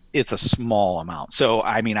 it's a small amount. So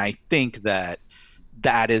I mean, I think that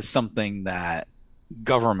that is something that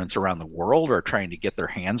governments around the world are trying to get their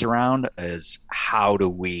hands around, is how do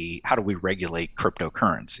we regulate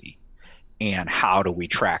cryptocurrency, and how do we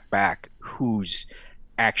track back who's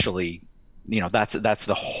actually, that's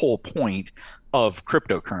the whole point of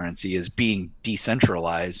cryptocurrency, is being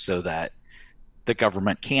decentralized so that the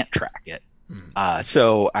government can't track it. Hmm.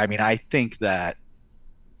 So I mean, I think that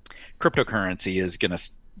cryptocurrency is going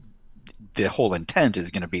to, the whole intent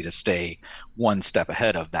is going to be to stay one step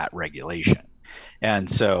ahead of that regulation. And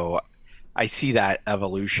so I see that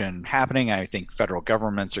evolution happening. I think federal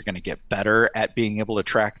governments are going to get better at being able to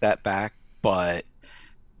track that back, but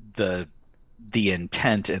the the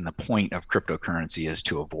intent and the point of cryptocurrency is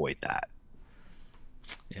to avoid that.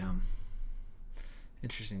 Yeah.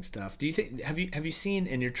 Interesting stuff. Do you think have you seen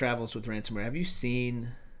in your travels with ransomware? Have you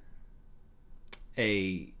seen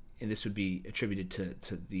a and this would be attributed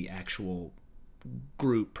to the actual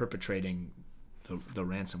group perpetrating the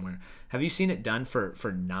ransomware? Have you seen it done for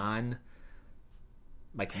non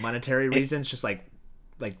like monetary It, reasons? Just like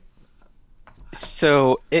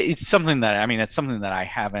it's something that, I mean, it's something that I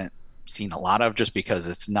haven't seen a lot of, just because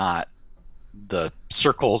it's not the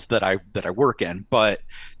circles that I work in. But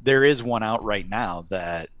there is one out right now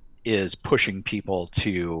that is pushing people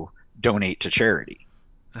to donate to charity.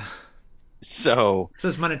 So so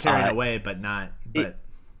it's monetary in uh, a way, but not it, but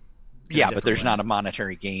in a yeah, but different there's not way. a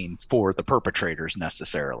monetary gain for the perpetrators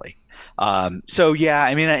necessarily. So yeah,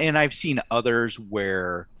 I mean, and I've seen others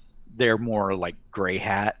where they're more like gray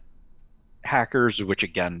hat hackers, which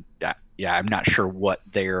again, yeah, I'm not sure what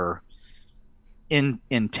their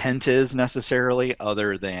intent is necessarily,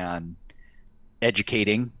 other than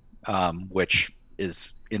educating, which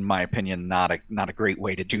is, in my opinion, not a great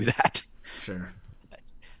way to do that. Sure.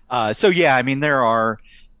 So yeah, I mean, there are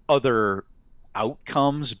other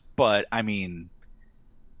outcomes, but I mean,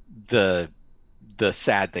 the the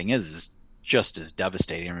sad thing is just as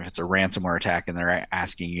devastating. I mean, if it's a ransomware attack and they're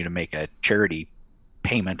asking you to make a charity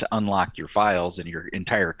payment to unlock your files and your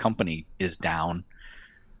entire company is down,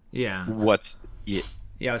 Yeah. what's it?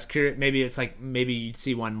 Yeah, I was curious. Maybe it's like maybe you'd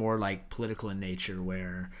see one more like political in nature,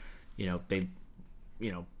 where they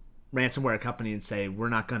you know ransomware company and say we're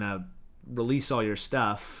not gonna release all your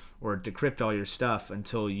stuff or decrypt all your stuff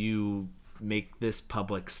until you make this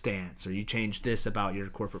public stance or you change this about your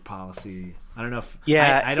corporate policy. I don't know if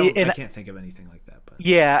Yeah, I and can't think of anything like that, but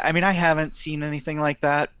yeah, I mean, I haven't seen anything like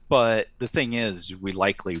that, but the thing is, we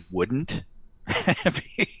likely wouldn't.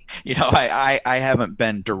 I haven't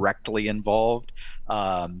been directly involved,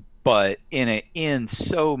 but in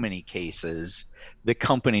so many cases, the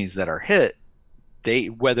companies that are hit, they,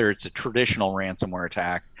 whether it's a traditional ransomware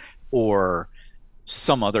attack or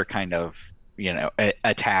some other kind of,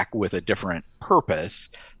 attack with a different purpose,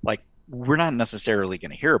 like, we're not necessarily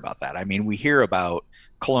going to hear about that. I mean, we hear about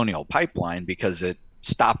Colonial Pipeline because it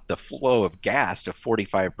stopped the flow of gas to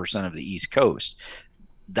 45% of the East Coast.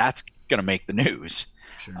 That's going to make the news.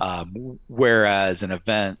 sure. Whereas an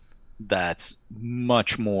event that's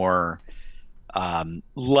much more,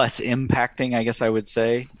 less impacting, I guess I would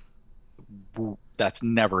say, that's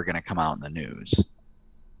never going to come out in the news.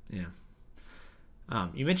 Yeah.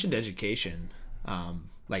 You mentioned education,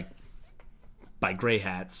 like by gray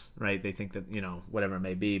hats, right? They think that whatever it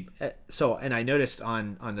may be. So, and I noticed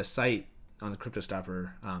on the site on the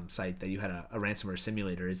CryptoStopper site that you had a ransomware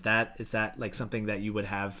simulator. Is that like something that you would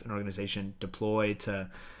have an organization deploy to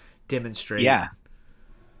demonstrate? Yeah.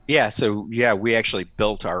 Yeah. So, yeah, we actually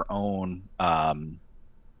built our own,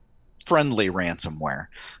 friendly ransomware.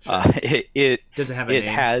 Sure. It, it, Does it have a it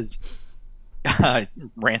name? has,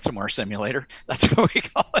 ransomware simulator. That's what we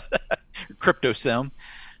call it. Crypto sim.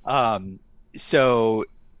 Um, so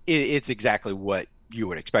it's exactly what you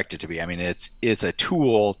would expect it to be. I mean, it's a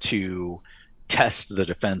tool to test the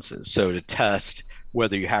defenses. So to test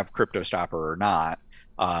whether you have crypto stopper or not,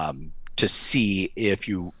 to see if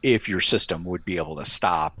your system would be able to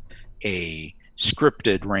stop a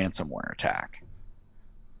scripted ransomware attack.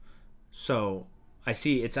 So I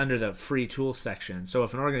see it's under the free tools section. So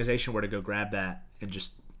if an organization were to go grab that and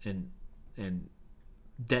just and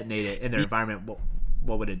detonate it in their environment,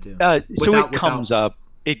 what would it do? So it Without comes up.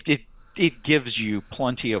 It gives you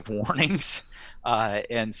plenty of warnings.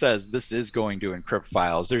 and says this is going to encrypt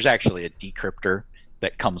files. There's actually a decryptor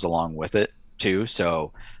that comes along with it too.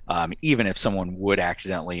 So even if someone would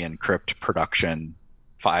accidentally encrypt production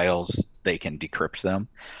files, they can decrypt them.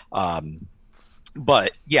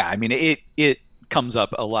 But yeah, I mean, it comes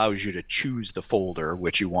up, allows you to choose the folder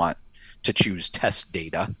which you want to choose test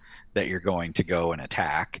data that you're going to go and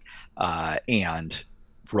attack, and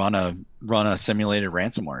run a simulated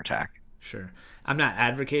ransomware attack. Sure. I'm not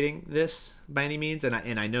advocating this by any means, and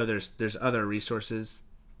I know there's other resources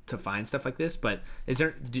to find stuff like this, but is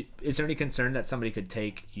there any concern that somebody could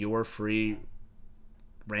take your free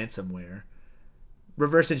ransomware,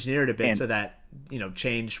 reverse engineer it a bit And so that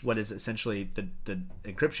change what is essentially the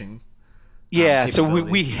encryption yeah, so we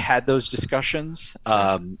capability? had those discussions,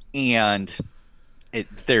 Sure. and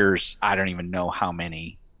there's I don't even know how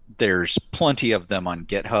many. There's plenty of them on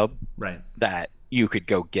GitHub Right. that you could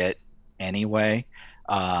go get anyway,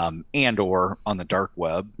 and or on the dark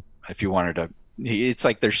web if you wanted to. It's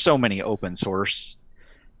like there's so many open source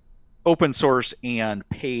and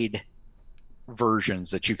paid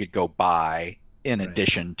versions that you could go buy in Right.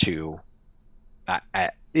 addition to.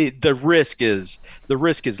 The risk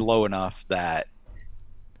is low enough that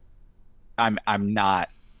I'm not.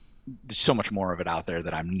 There's so much more of it out there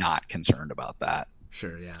that I'm not concerned about that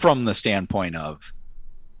Sure. Yeah. from the standpoint of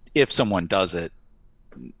if someone does it,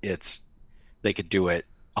 it's they could do it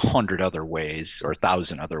 100 other ways or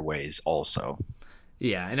 1,000 other ways also.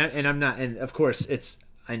 Yeah, and I'm not, and of course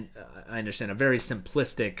I understand a very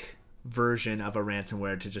simplistic version of a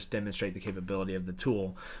ransomware to just demonstrate the capability of the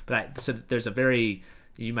tool, but so there's a very,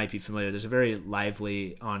 you might be familiar, there's a very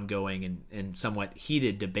lively, ongoing, and somewhat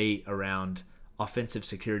heated debate around offensive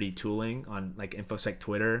security tooling on like InfoSec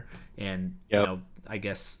Twitter, and Yep. I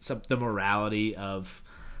guess the morality of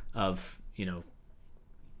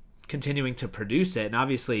continuing to produce it. And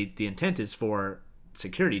obviously the intent is for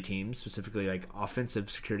security teams, specifically like offensive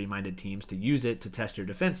security minded teams, to use it to test your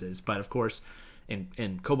defenses. But of course,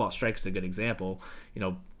 and Cobalt Strike's a good example,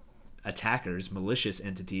 attackers, malicious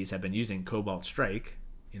entities have been using Cobalt Strike,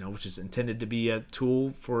 which is intended to be a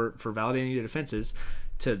tool for validating your defenses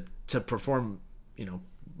to perform,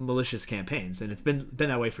 malicious campaigns. And it's been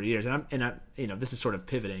that way for years. And this is sort of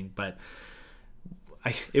pivoting, but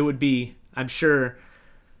it would be, I'm sure,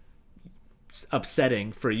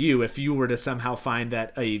 upsetting for you if you were to somehow find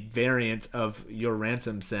that a variant of your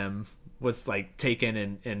ransom sim was like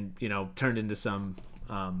taken and turned into some,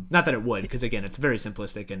 not that it would, because again it's very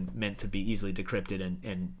simplistic and meant to be easily decrypted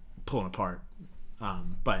and pulling apart,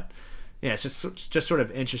 but yeah, it's just sort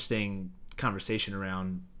of interesting conversation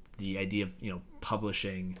around the idea of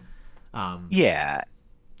publishing Yeah.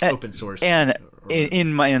 A- open source And or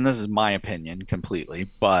and this is my opinion completely,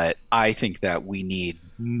 but I think that we need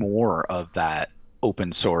more of that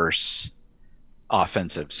open source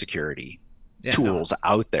offensive security yeah, no, tools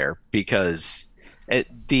out there because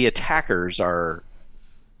the attackers are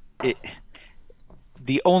it,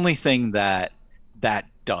 the only thing that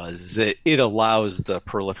does is it allows the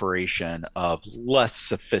proliferation of less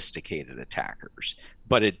sophisticated attackers,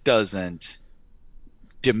 but it doesn't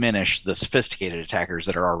diminish the sophisticated attackers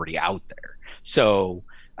that are already out there. So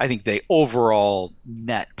I think the overall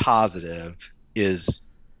net positive is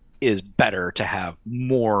better to have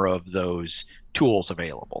more of those tools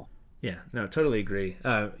available. yeah, no, totally agree.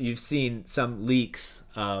 You've seen some leaks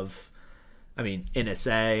of, I mean,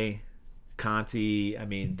 NSA, Conti. I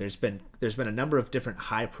mean, there's been a number of different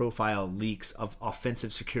high profile leaks of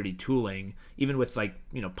offensive security tooling, even with like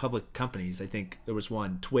public companies. I think there was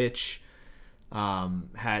one, Twitch,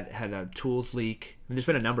 had a tools leak. And there's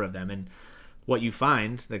been a number of them, and what you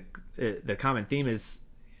find, the common theme is,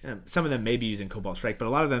 some of them may be using Cobalt Strike, but a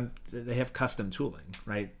lot of them, they have custom tooling,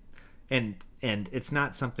 right? And it's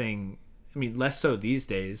not something. I mean, less so these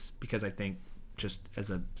days, because I think just as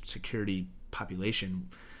a security population,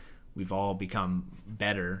 we've all become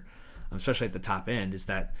better, especially at the top end. Is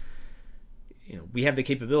that we have the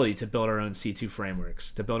capability to build our own C2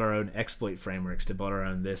 frameworks, to build our own exploit frameworks, to build our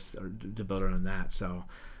own this, or to build our own that. So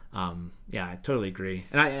yeah, I totally agree,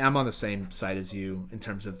 and I'm on the same side as you in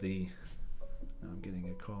terms of the. I'm getting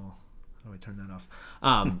a call. How do I turn that off?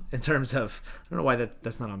 In terms of, I don't know why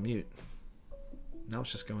that's not on mute. Now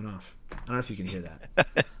it's just going off. I don't know if you can hear that. I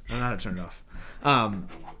don't know how to turn it off.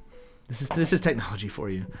 This is technology for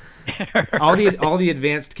you. All the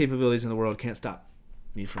advanced capabilities in the world can't stop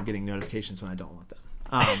me from getting notifications when I don't want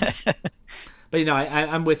them. But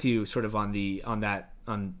I'm with you sort of on the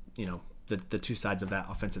two sides of that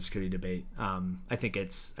offensive security debate. I think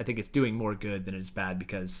it's doing more good than it is bad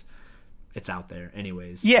because it's out there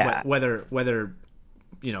anyways. Yeah. Whether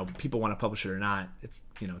people want to publish it or not, it's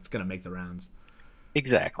going to make the rounds.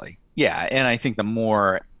 Exactly. Yeah. And I think the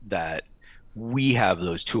more that we have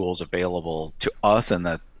those tools available to us and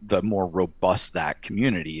the more robust that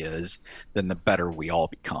community is, then the better we all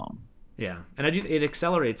become. Yeah, and I do. It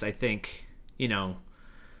accelerates, I think, you know,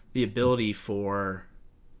 the ability for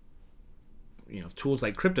tools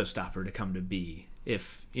like CryptoStopper to come to be.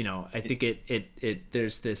 If I think it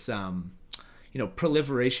there's this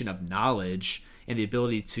proliferation of knowledge and the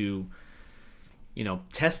ability to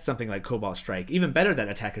test something like Cobalt Strike, even better that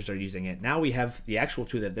attackers are using it. Now we have the actual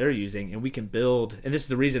tool that they're using, and we can build. And this is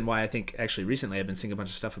the reason why I think actually recently I've been seeing a bunch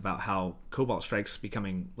of stuff about how Cobalt Strike's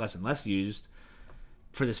becoming less and less used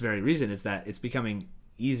for this very reason, is that it's becoming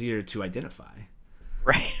easier to identify.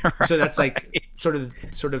 Right. So that's like Right.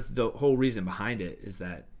 sort of the whole reason behind it, is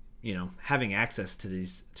that having access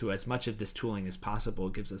to as much of this tooling as possible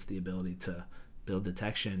gives us the ability to build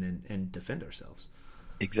detection and defend ourselves.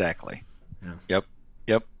 Exactly. Yeah. Yep.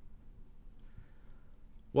 Yep.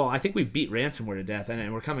 Well, I think we beat ransomware to death,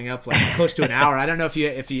 and we're coming up like close to an hour. I don't know if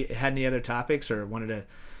you had any other topics or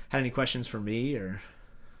had any questions for me or.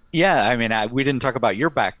 Yeah. I mean, we didn't talk about your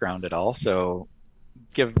background at all, so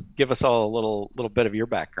give us all a little bit of your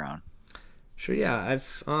background. Sure. Yeah.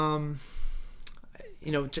 I've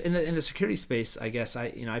in the security space, I guess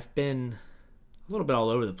I've been a little bit all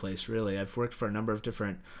over the place. Really, I've worked for a number of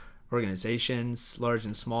different organizations, large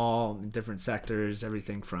and small, in different sectors.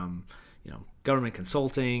 Everything from government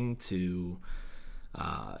consulting to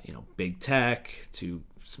big tech to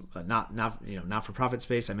not for profit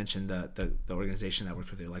space. I mentioned the organization that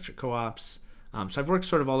worked with the electric co-ops. So I've worked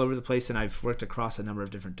sort of all over the place, and I've worked across a number of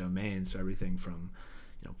different domains. So everything from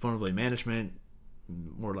vulnerability management,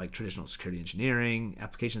 more like traditional security engineering,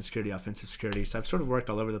 application security, offensive security. So I've sort of worked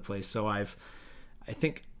all over the place. So I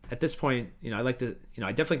think at this point, I like to,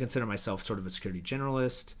 I definitely consider myself sort of a security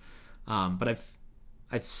generalist. But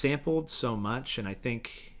I've sampled so much, and I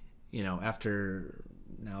think, after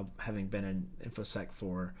now having been in InfoSec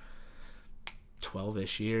for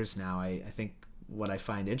 12-ish years now, I think what I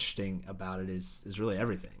find interesting about it is really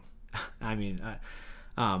everything. I mean,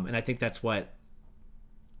 and I think that's what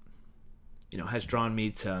has drawn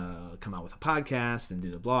me to come out with a podcast and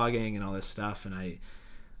do the blogging and all this stuff. And I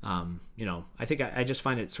think I just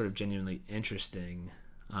find it sort of genuinely interesting.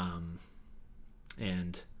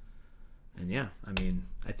 And yeah, I mean,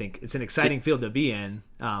 I think it's an exciting field to be in.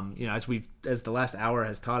 As the last hour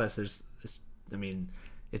has taught us, I mean,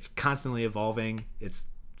 it's constantly evolving. It's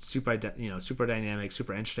super dynamic,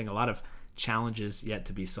 super interesting. A lot of challenges yet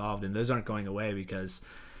to be solved, and those aren't going away because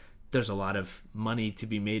there's a lot of money to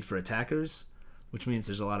be made for attackers, which means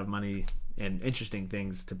there's a lot of money and interesting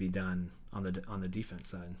things to be done on the defense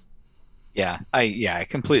side. I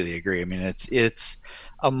completely agree. I mean, it's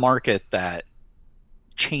a market that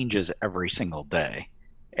changes every single day.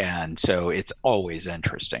 And so it's always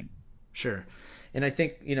interesting. Sure, and I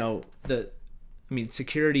think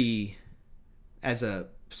security as a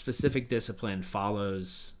specific discipline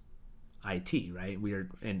follows IT, right? We are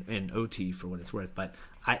and OT for what it's worth, but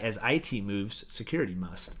as IT moves, security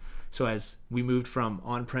must. So as we moved from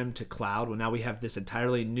on-prem to cloud, well, now we have this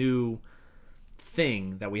entirely new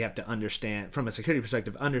thing that we have to understand from a security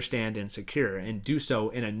perspective, understand and secure, and do so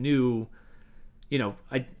in a new,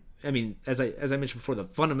 I mean, as I mentioned before, the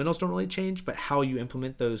fundamentals don't really change, but how you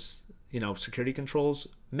implement those, security controls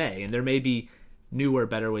may, and there may be newer,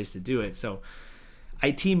 better ways to do it. So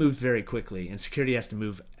IT moves very quickly, and security has to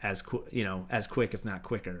move as quick, if not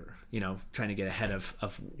quicker. Trying to get ahead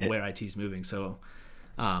of where IT is moving. So,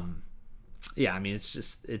 yeah, I mean,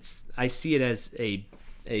 I see it as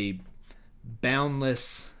a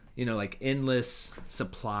boundless, like endless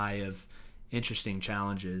supply of interesting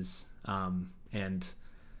challenges, and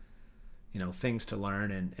things to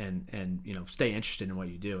learn and stay interested in what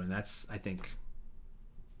you do. And that's, I think,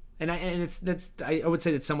 I would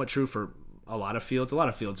say that's somewhat true for a lot of fields. A lot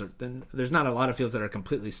of fields there's not a lot of fields that are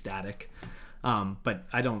completely static. But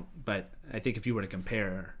I think if you were to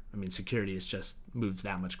compare, I mean, security is just moves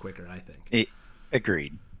that much quicker, I think. It,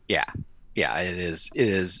 agreed. Yeah. Yeah, it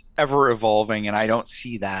is ever evolving, and I don't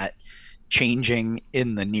see that changing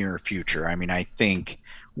in the near future. I mean, I think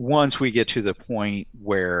once we get to the point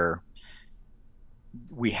where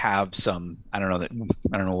we have some, I don't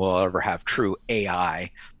know we'll ever have true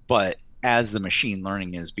AI, but as the machine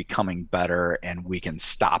learning is becoming better and we can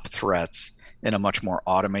stop threats in a much more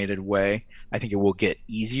automated way, I think it will get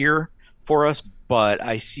easier for us. But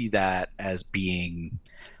I see that as being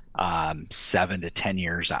 7 to 10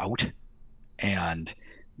 years out, and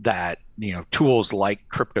that tools like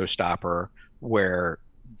CryptoStopper, where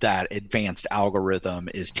that advanced algorithm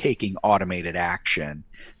is taking automated action,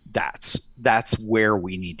 that's where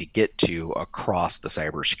we need to get to across the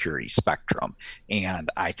cybersecurity spectrum. And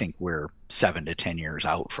I think we're 7 to 10 years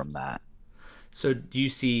out from that. So do you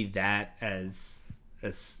see that as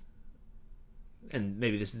and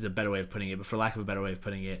maybe this is a better way of putting it, but for lack of a better way of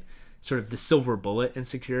putting it, sort of the silver bullet in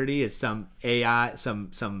security is some AI,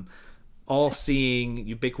 some all-seeing,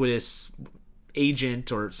 ubiquitous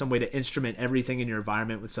agent or some way to instrument everything in your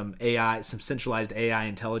environment with some AI, some centralized AI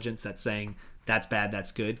intelligence that's saying that's bad,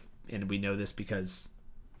 that's good, and we know this because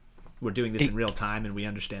we're doing this in real time and we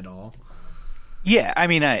understand all. Yeah, I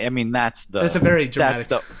mean That's a very that's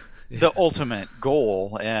dramatic. Yeah, the ultimate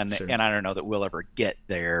goal, sure. and I don't know that we'll ever get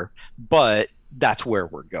there, but that's where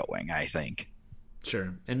we're going, I think.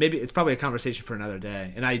 Sure, and maybe it's probably a conversation for another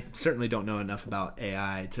day. And I certainly don't know enough about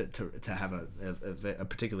AI to have a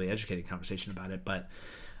particularly educated conversation about it. But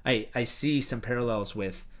I see some parallels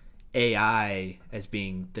with AI as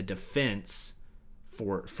being the defense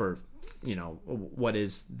for what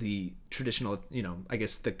is the traditional, I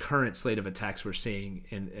guess the current slate of attacks we're seeing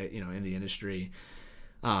in in the industry.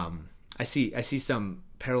 I see some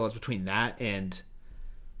parallels between that and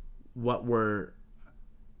what we're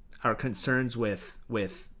our concerns with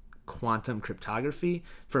quantum cryptography.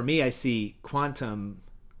 For me, I see quantum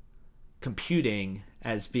computing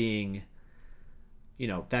as being,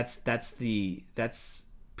 that's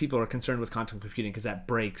people are concerned with quantum computing because that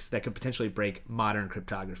could potentially break modern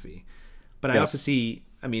cryptography. But I Yep. also see,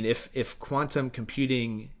 I mean, if quantum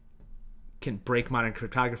computing can break modern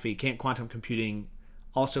cryptography, can't quantum computing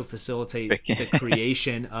also facilitate the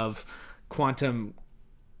creation of quantum,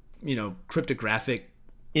 cryptographic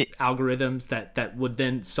It, algorithms that would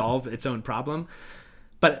then solve its own problem?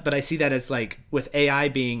 But I see that as like with AI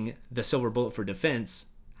being the silver bullet for defense,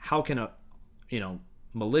 how can you know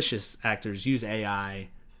malicious actors use AI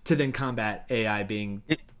to then combat AI being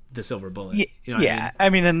it, the silver bullet? Yeah, You know what I yeah. mean? I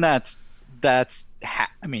mean, and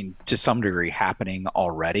I mean, to some degree happening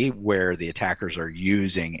already, where the attackers are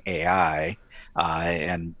using AI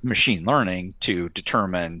and machine learning to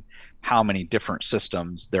determine how many different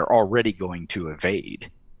systems they're already going to evade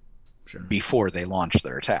Sure. before they launch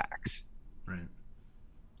their attacks. Right.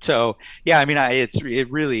 So, yeah, I mean, it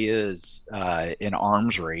really is an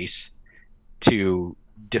arms race to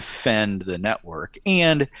defend the network.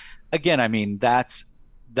 And again, I mean, that's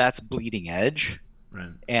bleeding edge, Right.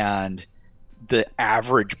 and the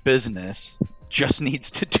average business just needs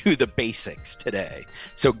to do the basics today.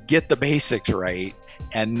 So get the basics right,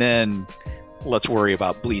 and then let's worry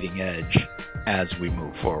about bleeding edge as we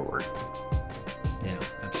move forward. Yeah.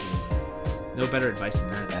 Absolutely. No better advice than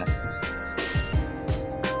Yeah. that.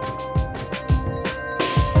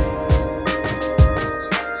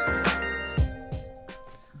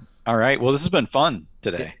 All right. Well, this has been fun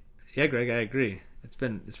Yeah. today. Yeah, Greg. I agree. It's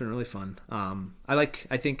been really fun. I think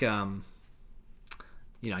I think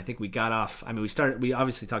we got off. I mean, we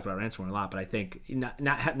obviously talked about ransomware a lot, but I think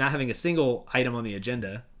not having a single item on the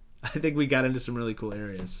agenda, I think we got into some really cool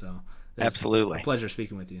areas. So it was a Absolutely. pleasure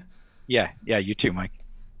speaking with you. Yeah. Yeah. You too, Mike.